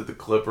think that the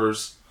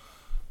Clippers,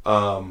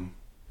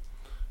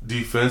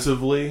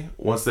 defensively,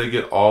 once they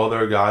get all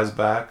their guys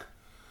back,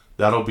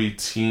 that'll be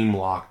team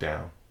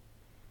lockdown.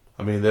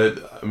 I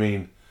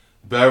mean,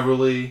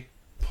 Beverly,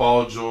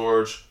 Paul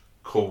George,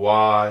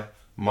 Kawhi,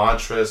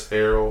 Montrezl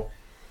Harrell.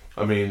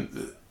 I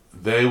mean,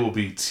 they will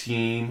be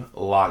team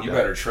lockdown. you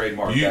better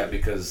trademark that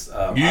because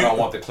I don't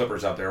want the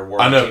Clippers out there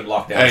wearing team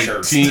lockdown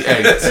shirts.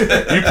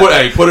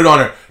 Put it on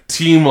there.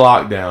 Team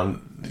lockdown.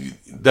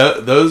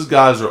 Those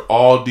guys are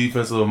all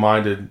defensive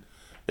minded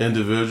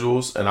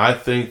individuals, and I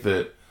think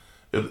that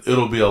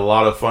it'll be a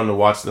lot of fun to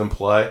watch them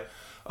play.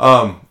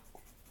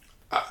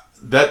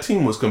 That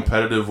team was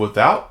competitive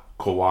without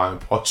Kawhi and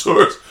Paul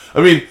George.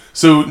 I mean,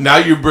 so now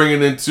you're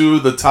bringing in two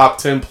of the top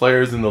 10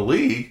 players in the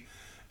league,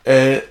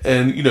 and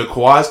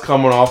Kawhi's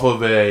coming off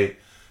of an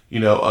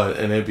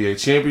NBA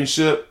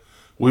championship.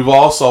 We've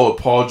all saw what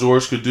Paul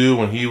George could do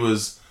when he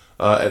was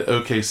at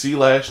OKC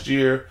last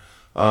year.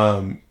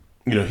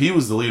 He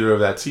was the leader of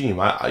that team.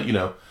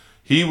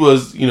 He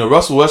was.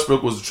 Russell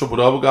Westbrook was a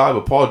triple-double guy,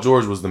 but Paul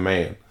George was the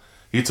man.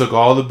 He took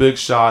all the big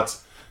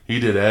shots.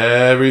 He did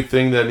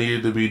everything that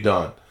needed to be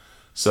done.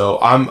 So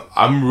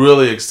I'm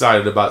really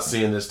excited about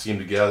seeing this team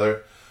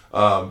together.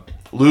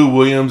 Lou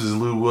Williams is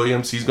Lou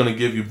Williams. He's going to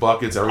give you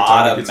buckets every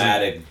time.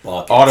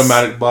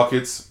 Automatic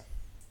buckets.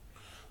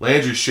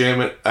 Landry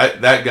Shamet,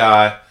 that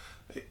guy,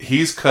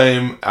 he's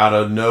came out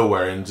of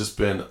nowhere and just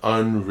been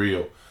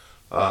unreal.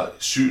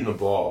 Shooting the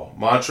ball.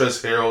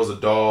 Montrezl Harrell is a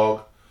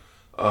dog.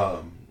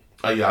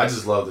 I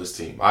just love this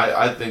team.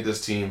 I think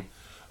this team,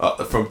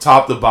 from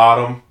top to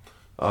bottom,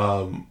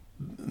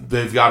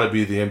 they've got to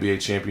be the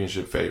NBA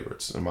championship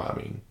favorites. In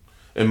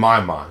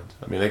my mind,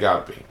 they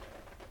got to be.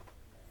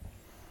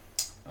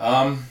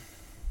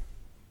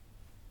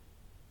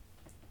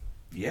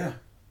 Yeah,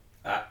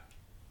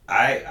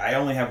 I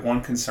only have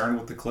one concern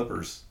with the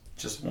Clippers,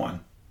 just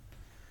one.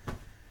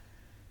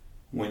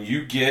 When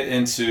you get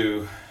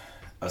into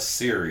a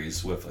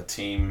series with a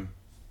team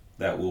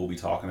that we'll be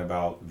talking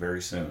about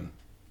very soon,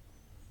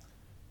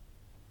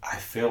 I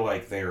feel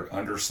like they're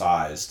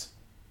undersized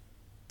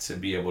to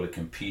be able to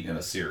compete in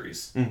a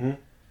series.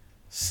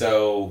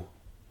 So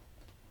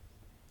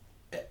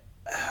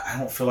I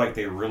don't feel like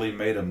they really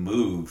made a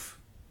move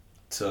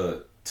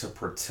to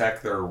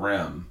protect their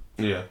rim.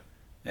 Yeah.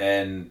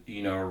 And,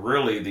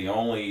 really the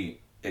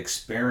only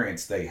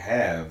experience they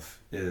have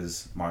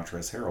is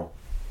Montrezl Harrell.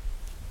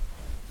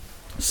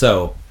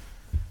 So,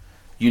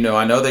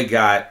 I know they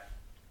got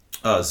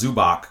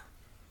Zubac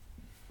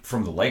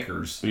from the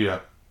Lakers. Yeah.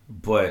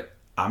 But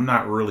I'm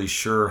not really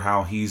sure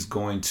how he's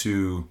going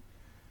to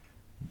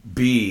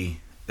be.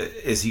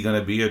 Is he going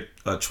to be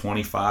a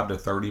 25 to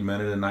 30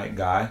 minute a night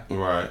guy?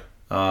 Right.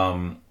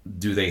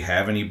 Do they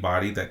have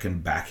anybody that can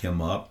back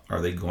him up?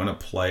 Are they going to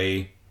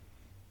play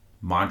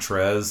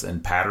Montrez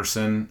and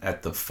Patterson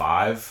at the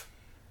 5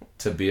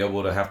 to be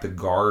able to have to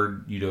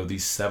guard,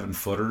 these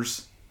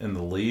 7-footers in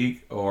the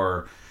league?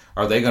 Or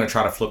are they going to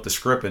try to flip the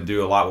script and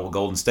do a lot what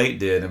Golden State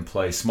did and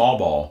play small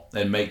ball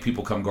and make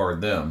people come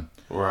guard them?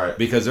 Right.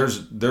 Because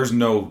there's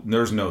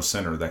no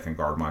center that can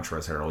guard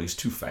Montrezl Harrell. He's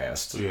too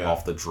fast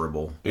off the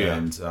dribble. Yeah.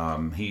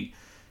 And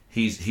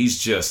he's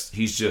just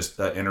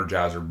an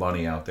Energizer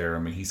bunny out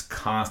there. He's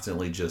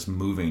constantly just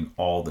moving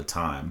all the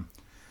time.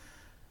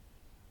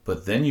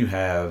 But then you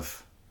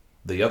have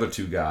the other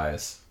two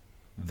guys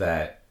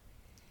that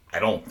I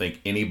don't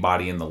think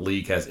anybody in the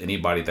league has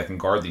anybody that can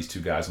guard these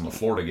two guys on the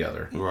floor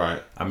together.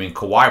 Right. I mean,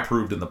 Kawhi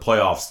proved in the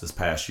playoffs this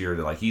past year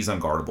that he's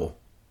unguardable.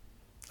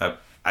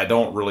 I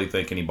don't really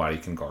think anybody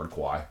can guard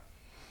Kawhi.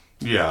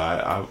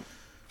 Yeah,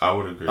 I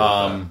would agree with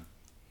that.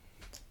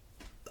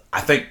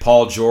 I think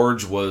Paul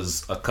George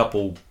was a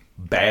couple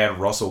bad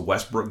Russell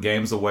Westbrook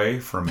games away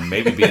from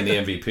maybe being the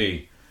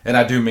MVP. And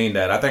I do mean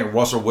that. I think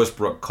Russell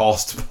Westbrook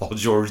cost Paul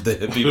George the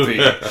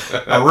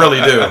MVP. I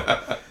really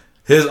do.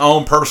 His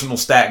own personal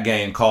stat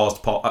game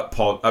caused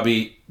Paul. I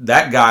mean,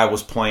 that guy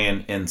was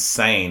playing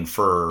insane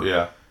for.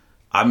 Yeah.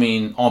 I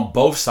mean, on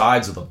both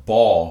sides of the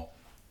ball.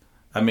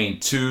 I mean,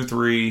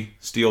 2-3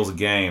 steals a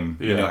game.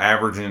 Yeah. You know,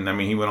 averaging. I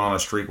mean, he went on a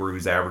streak where he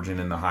was averaging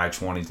in the high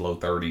 20s, low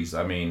 30s.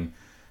 I mean,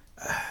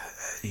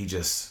 he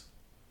just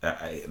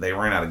they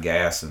ran out of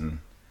gas.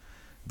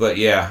 But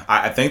yeah,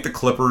 I think the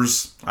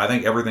Clippers. I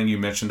think everything you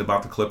mentioned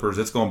about the Clippers,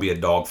 it's going to be a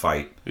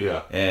dogfight.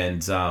 Yeah. And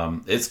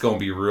it's going to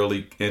be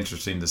really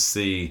interesting to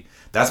see.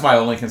 That's my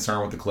only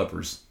concern with the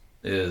Clippers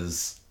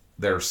is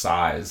their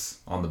size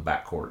on the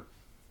backcourt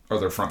or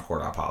their front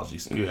court.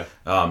 Apologies. Yeah.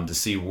 To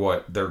see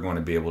what they're going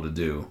to be able to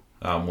do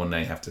when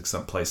they have to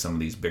play some of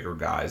these bigger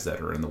guys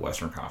that are in the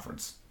Western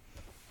Conference.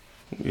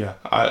 Yeah.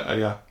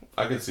 I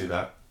can see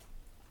that.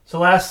 So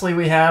lastly,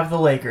 we have the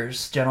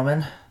Lakers,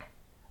 gentlemen.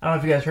 I don't know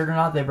if you guys heard or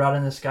not. They brought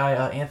in this guy,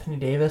 Anthony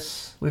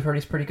Davis. We've heard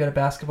he's pretty good at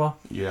basketball.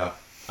 Yeah.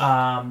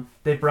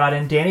 They brought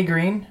in Danny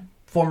Green,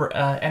 former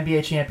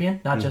NBA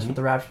champion, not just with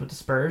the Raptors, with the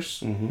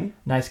Spurs. Mm-hmm.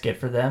 Nice get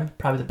for them.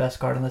 Probably the best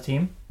guard on the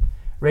team.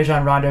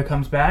 Rajon Rondo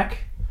comes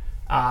back.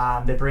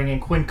 They bring in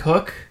Quinn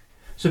Cook.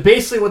 So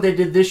basically what they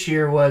did this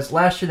year was,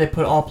 last year they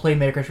put all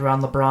playmakers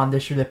around LeBron.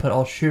 This year they put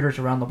all shooters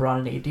around LeBron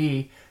and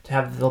AD to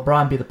have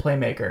LeBron be the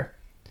playmaker.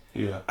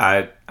 Yeah.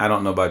 I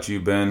don't know about you,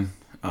 Ben,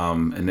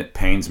 and it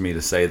pains me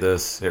to say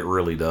this. It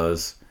really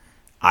does.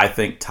 I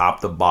think top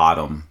to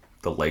bottom,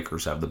 the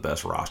Lakers have the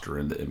best roster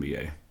in the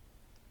NBA.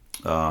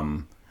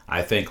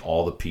 I think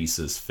all the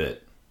pieces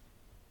fit.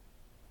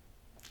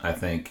 I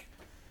think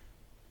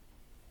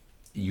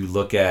you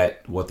look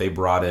at what they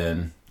brought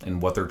in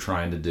and what they're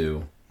trying to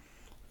do.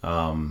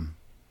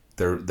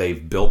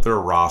 They've built their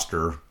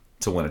roster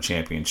to win a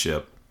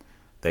championship.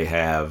 They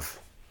have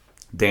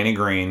Danny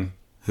Green,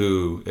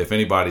 who, if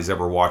anybody's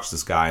ever watched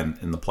this guy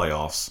in the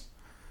playoffs,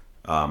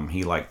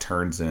 he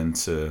turns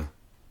into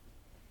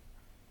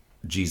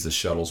Jesus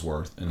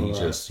Shuttlesworth, and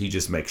he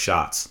just makes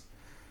shots.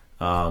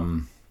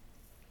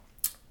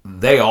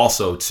 They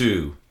also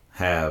too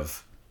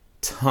have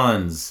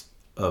tons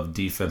of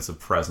defensive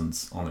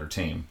presence on their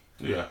team.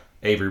 Yeah.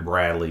 Avery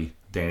Bradley,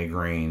 Danny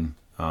Green,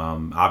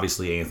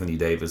 obviously Anthony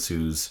Davis,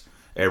 who's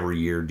every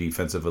year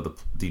defensive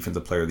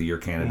player of the year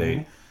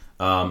candidate.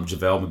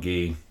 JaVale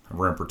McGee, a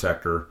rim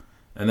protector,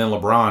 and then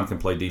LeBron can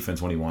play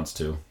defense when he wants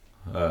to,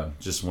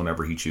 just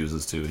whenever he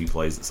chooses to. He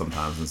plays it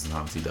sometimes, and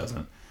sometimes he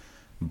doesn't.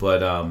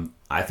 But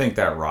I think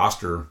that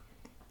roster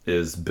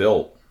is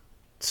built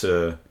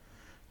to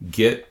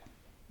get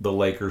the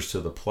Lakers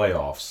to the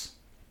playoffs,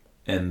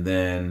 and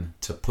then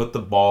to put the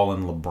ball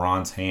in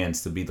LeBron's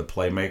hands to be the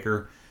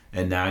playmaker.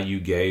 And now you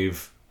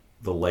gave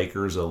the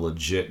Lakers a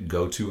legit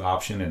go-to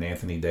option in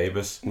Anthony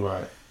Davis.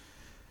 Right.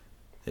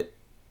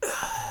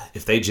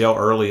 If they gel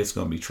early, it's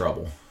going to be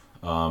trouble.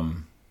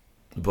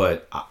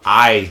 But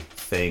I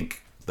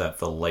think that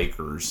the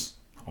Lakers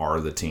are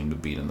the team to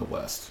beat in the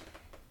West.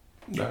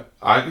 Yeah,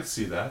 I could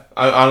see that.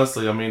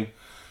 Honestly, I mean,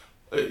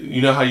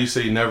 you know how you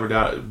say you never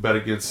bet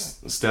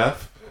against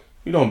Steph?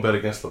 You don't bet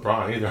against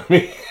LeBron either.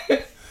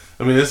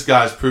 I mean, this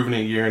guy's proven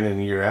it year in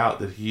and year out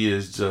that he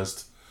is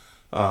just,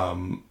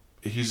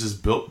 he's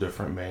just built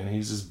different, man.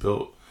 He's just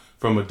built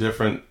from a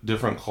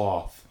different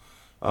cloth.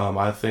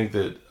 I think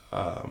that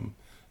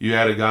you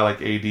had a guy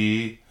like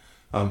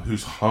AD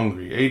who's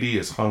hungry. AD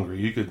is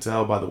hungry. You can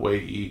tell by the way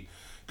he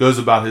goes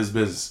about his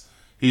business.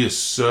 He is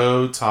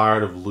so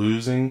tired of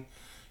losing.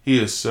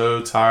 He was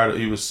so tired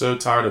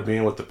of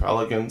being with the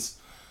Pelicans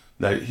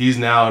that he's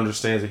now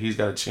understands that he's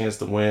got a chance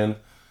to win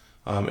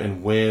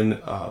and win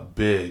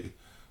big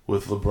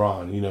with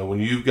LeBron. You know, when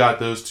you've got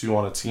those two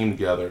on a team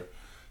together,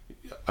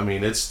 I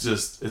mean,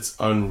 it's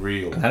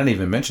unreal. I didn't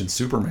even mention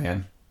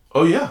Superman.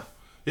 Oh, yeah.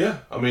 Yeah.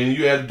 I mean,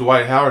 you had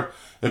Dwight Howard.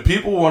 And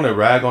people want to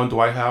rag on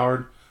Dwight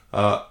Howard.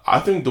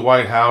 I think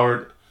Dwight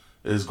Howard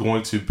is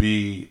going to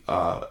be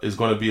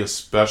a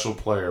special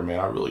player, man.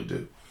 I really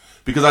do.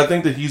 Because I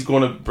think that he's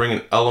going to bring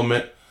an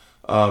element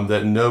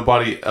that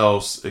nobody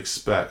else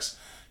expects.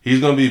 He's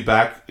going to be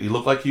back. He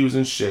looked like he was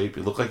in shape.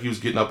 He looked like he was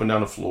getting up and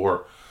down the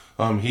floor.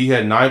 He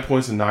had 9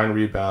 points and 9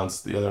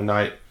 rebounds the other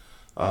night.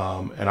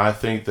 And I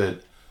think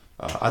that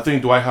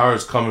Dwight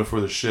Howard's coming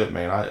for the ship,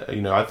 man.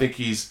 I think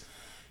he's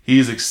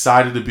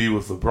excited to be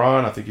with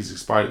LeBron. I think he's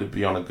excited to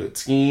be on a good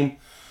team.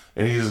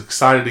 And he's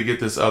excited to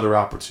get this other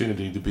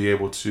opportunity to be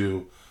able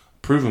to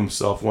prove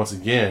himself once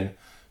again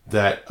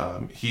that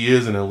he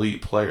is an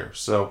elite player.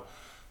 So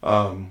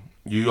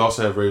you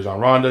also have Rajon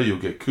Rondo. You'll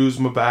get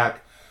Kuzma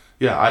back.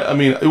 Yeah, I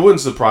mean, it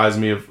wouldn't surprise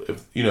me if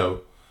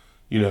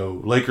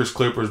Lakers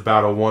Clippers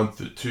battle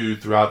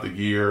 1-2 throughout the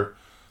year.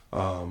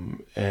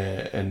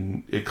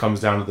 and it comes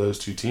down to those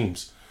two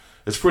teams.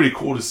 It's pretty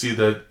cool to see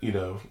that,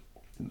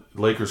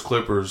 Lakers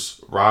Clippers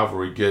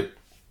rivalry get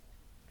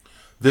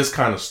this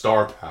kind of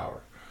star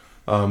power.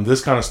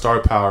 This kind of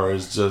star power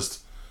is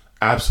just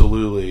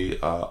absolutely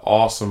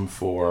awesome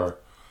for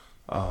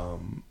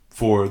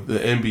the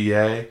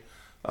NBA.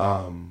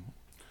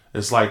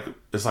 It's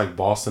like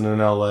Boston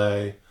and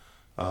LA.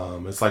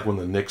 It's like when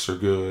the Knicks are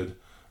good.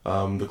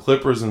 The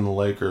Clippers and the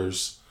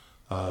Lakers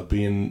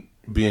being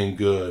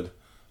good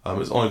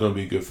is only going to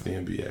be good for the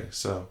NBA.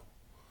 So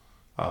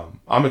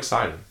I'm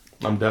excited.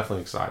 I'm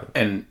definitely excited.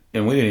 And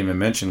we didn't even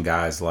mention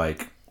guys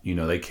like,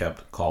 they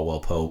kept Caldwell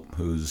Pope,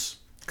 who's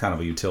kind of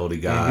a utility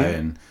guy,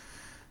 and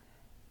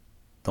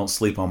don't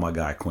sleep on my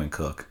guy Quinn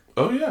Cook.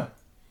 Oh yeah,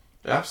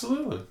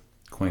 absolutely.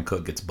 Quinn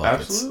Cook gets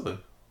buckets. Absolutely,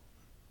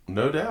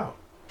 no doubt.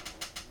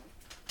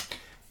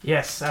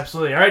 Yes,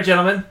 absolutely. All right,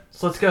 gentlemen.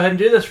 So let's go ahead and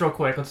do this real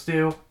quick. Let's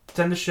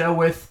end the show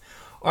with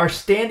our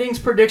standings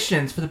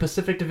predictions for the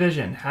Pacific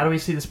Division. How do we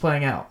see this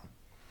playing out?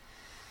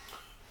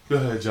 Go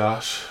ahead,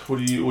 Josh. What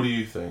do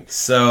you think?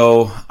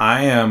 So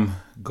I am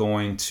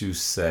going to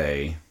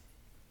say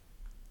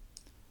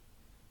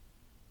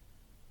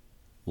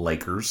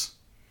Lakers.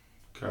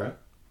 Okay.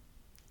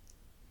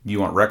 You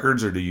want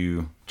records or do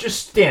you?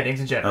 Just standings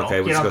in general.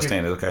 Okay, let's go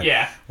standings. Okay.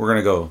 Yeah. We're going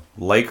to go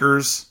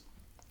Lakers,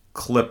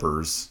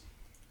 Clippers,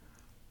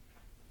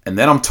 and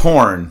then I'm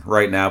torn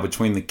right now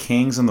between the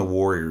Kings and the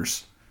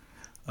Warriors.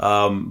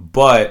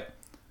 But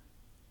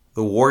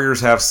the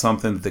Warriors have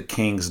something that the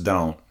Kings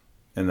don't,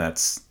 and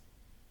that's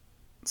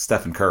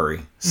Stephen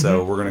Curry.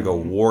 So we're going to go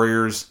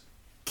Warriors,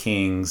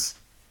 Kings,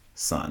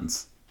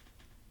 Suns.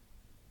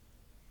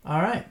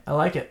 All right. I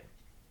like it.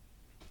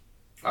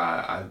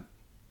 I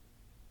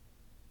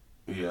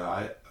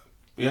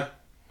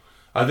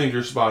think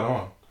you're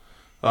spot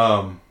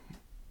on.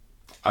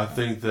 I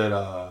think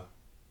that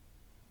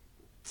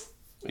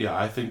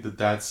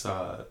that's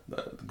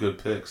good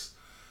picks.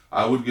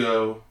 I would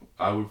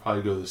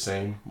probably go the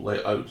same.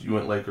 You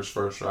went Lakers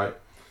first, right?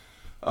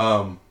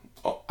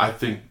 I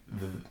think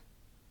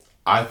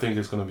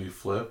it's going to be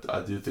flipped.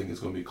 I do think it's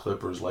going to be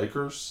Clippers,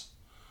 Lakers,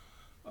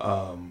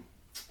 and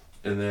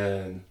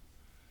then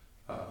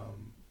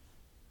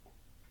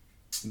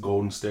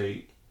Golden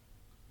State,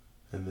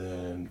 and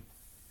then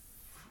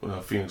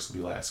Phoenix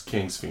will be last.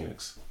 Kings,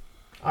 Phoenix.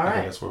 All I right.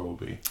 think that's where we'll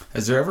be.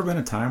 Has there ever been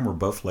a time where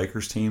both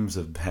Lakers teams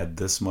have had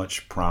this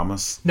much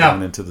promise No.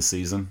 going into the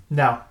season?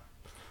 No.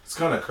 It's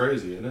kind of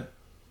crazy, isn't it?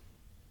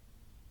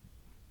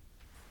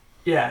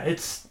 Yeah,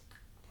 it's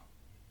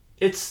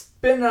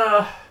been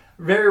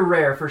very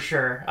rare for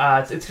sure.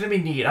 It's going to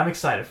be neat. I'm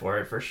excited for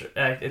it for sure.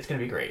 It's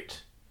going to be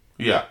great.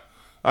 Yeah,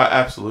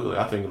 absolutely.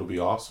 I think it'll be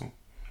awesome.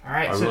 All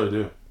right. I really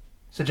do.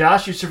 So,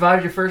 Josh, you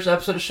survived your first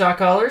episode of Shot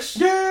Callers.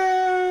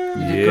 Yeah.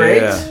 You did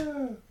great.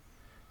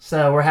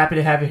 So we're happy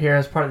to have you here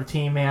as part of the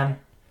team, man.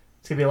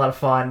 It's going to be a lot of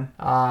fun.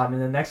 And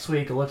then next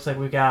week, it looks like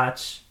we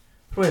got...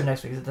 What do we have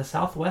next week? Is it the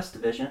Southwest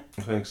Division?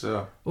 I think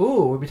so.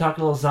 Ooh, we'll be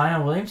talking a little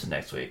Zion Williamson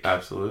next week.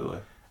 Absolutely.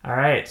 All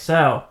right,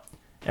 so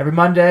every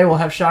Monday we'll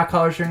have Shot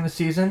Callers during the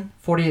season.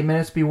 48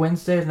 minutes will be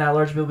Wednesdays, and At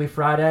Large will be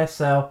Friday.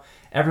 So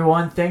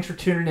everyone, thanks for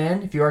tuning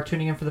in. If you are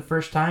tuning in for the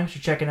first time, if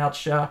you're checking out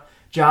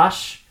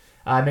Josh,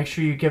 make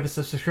sure you give us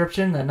a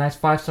subscription, a nice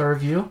 5-star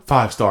review.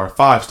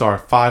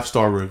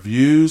 5-star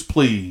reviews,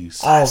 please.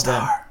 All of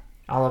them.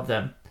 All of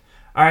them.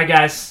 All right,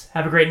 guys,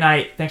 have a great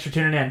night. Thanks for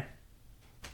tuning in.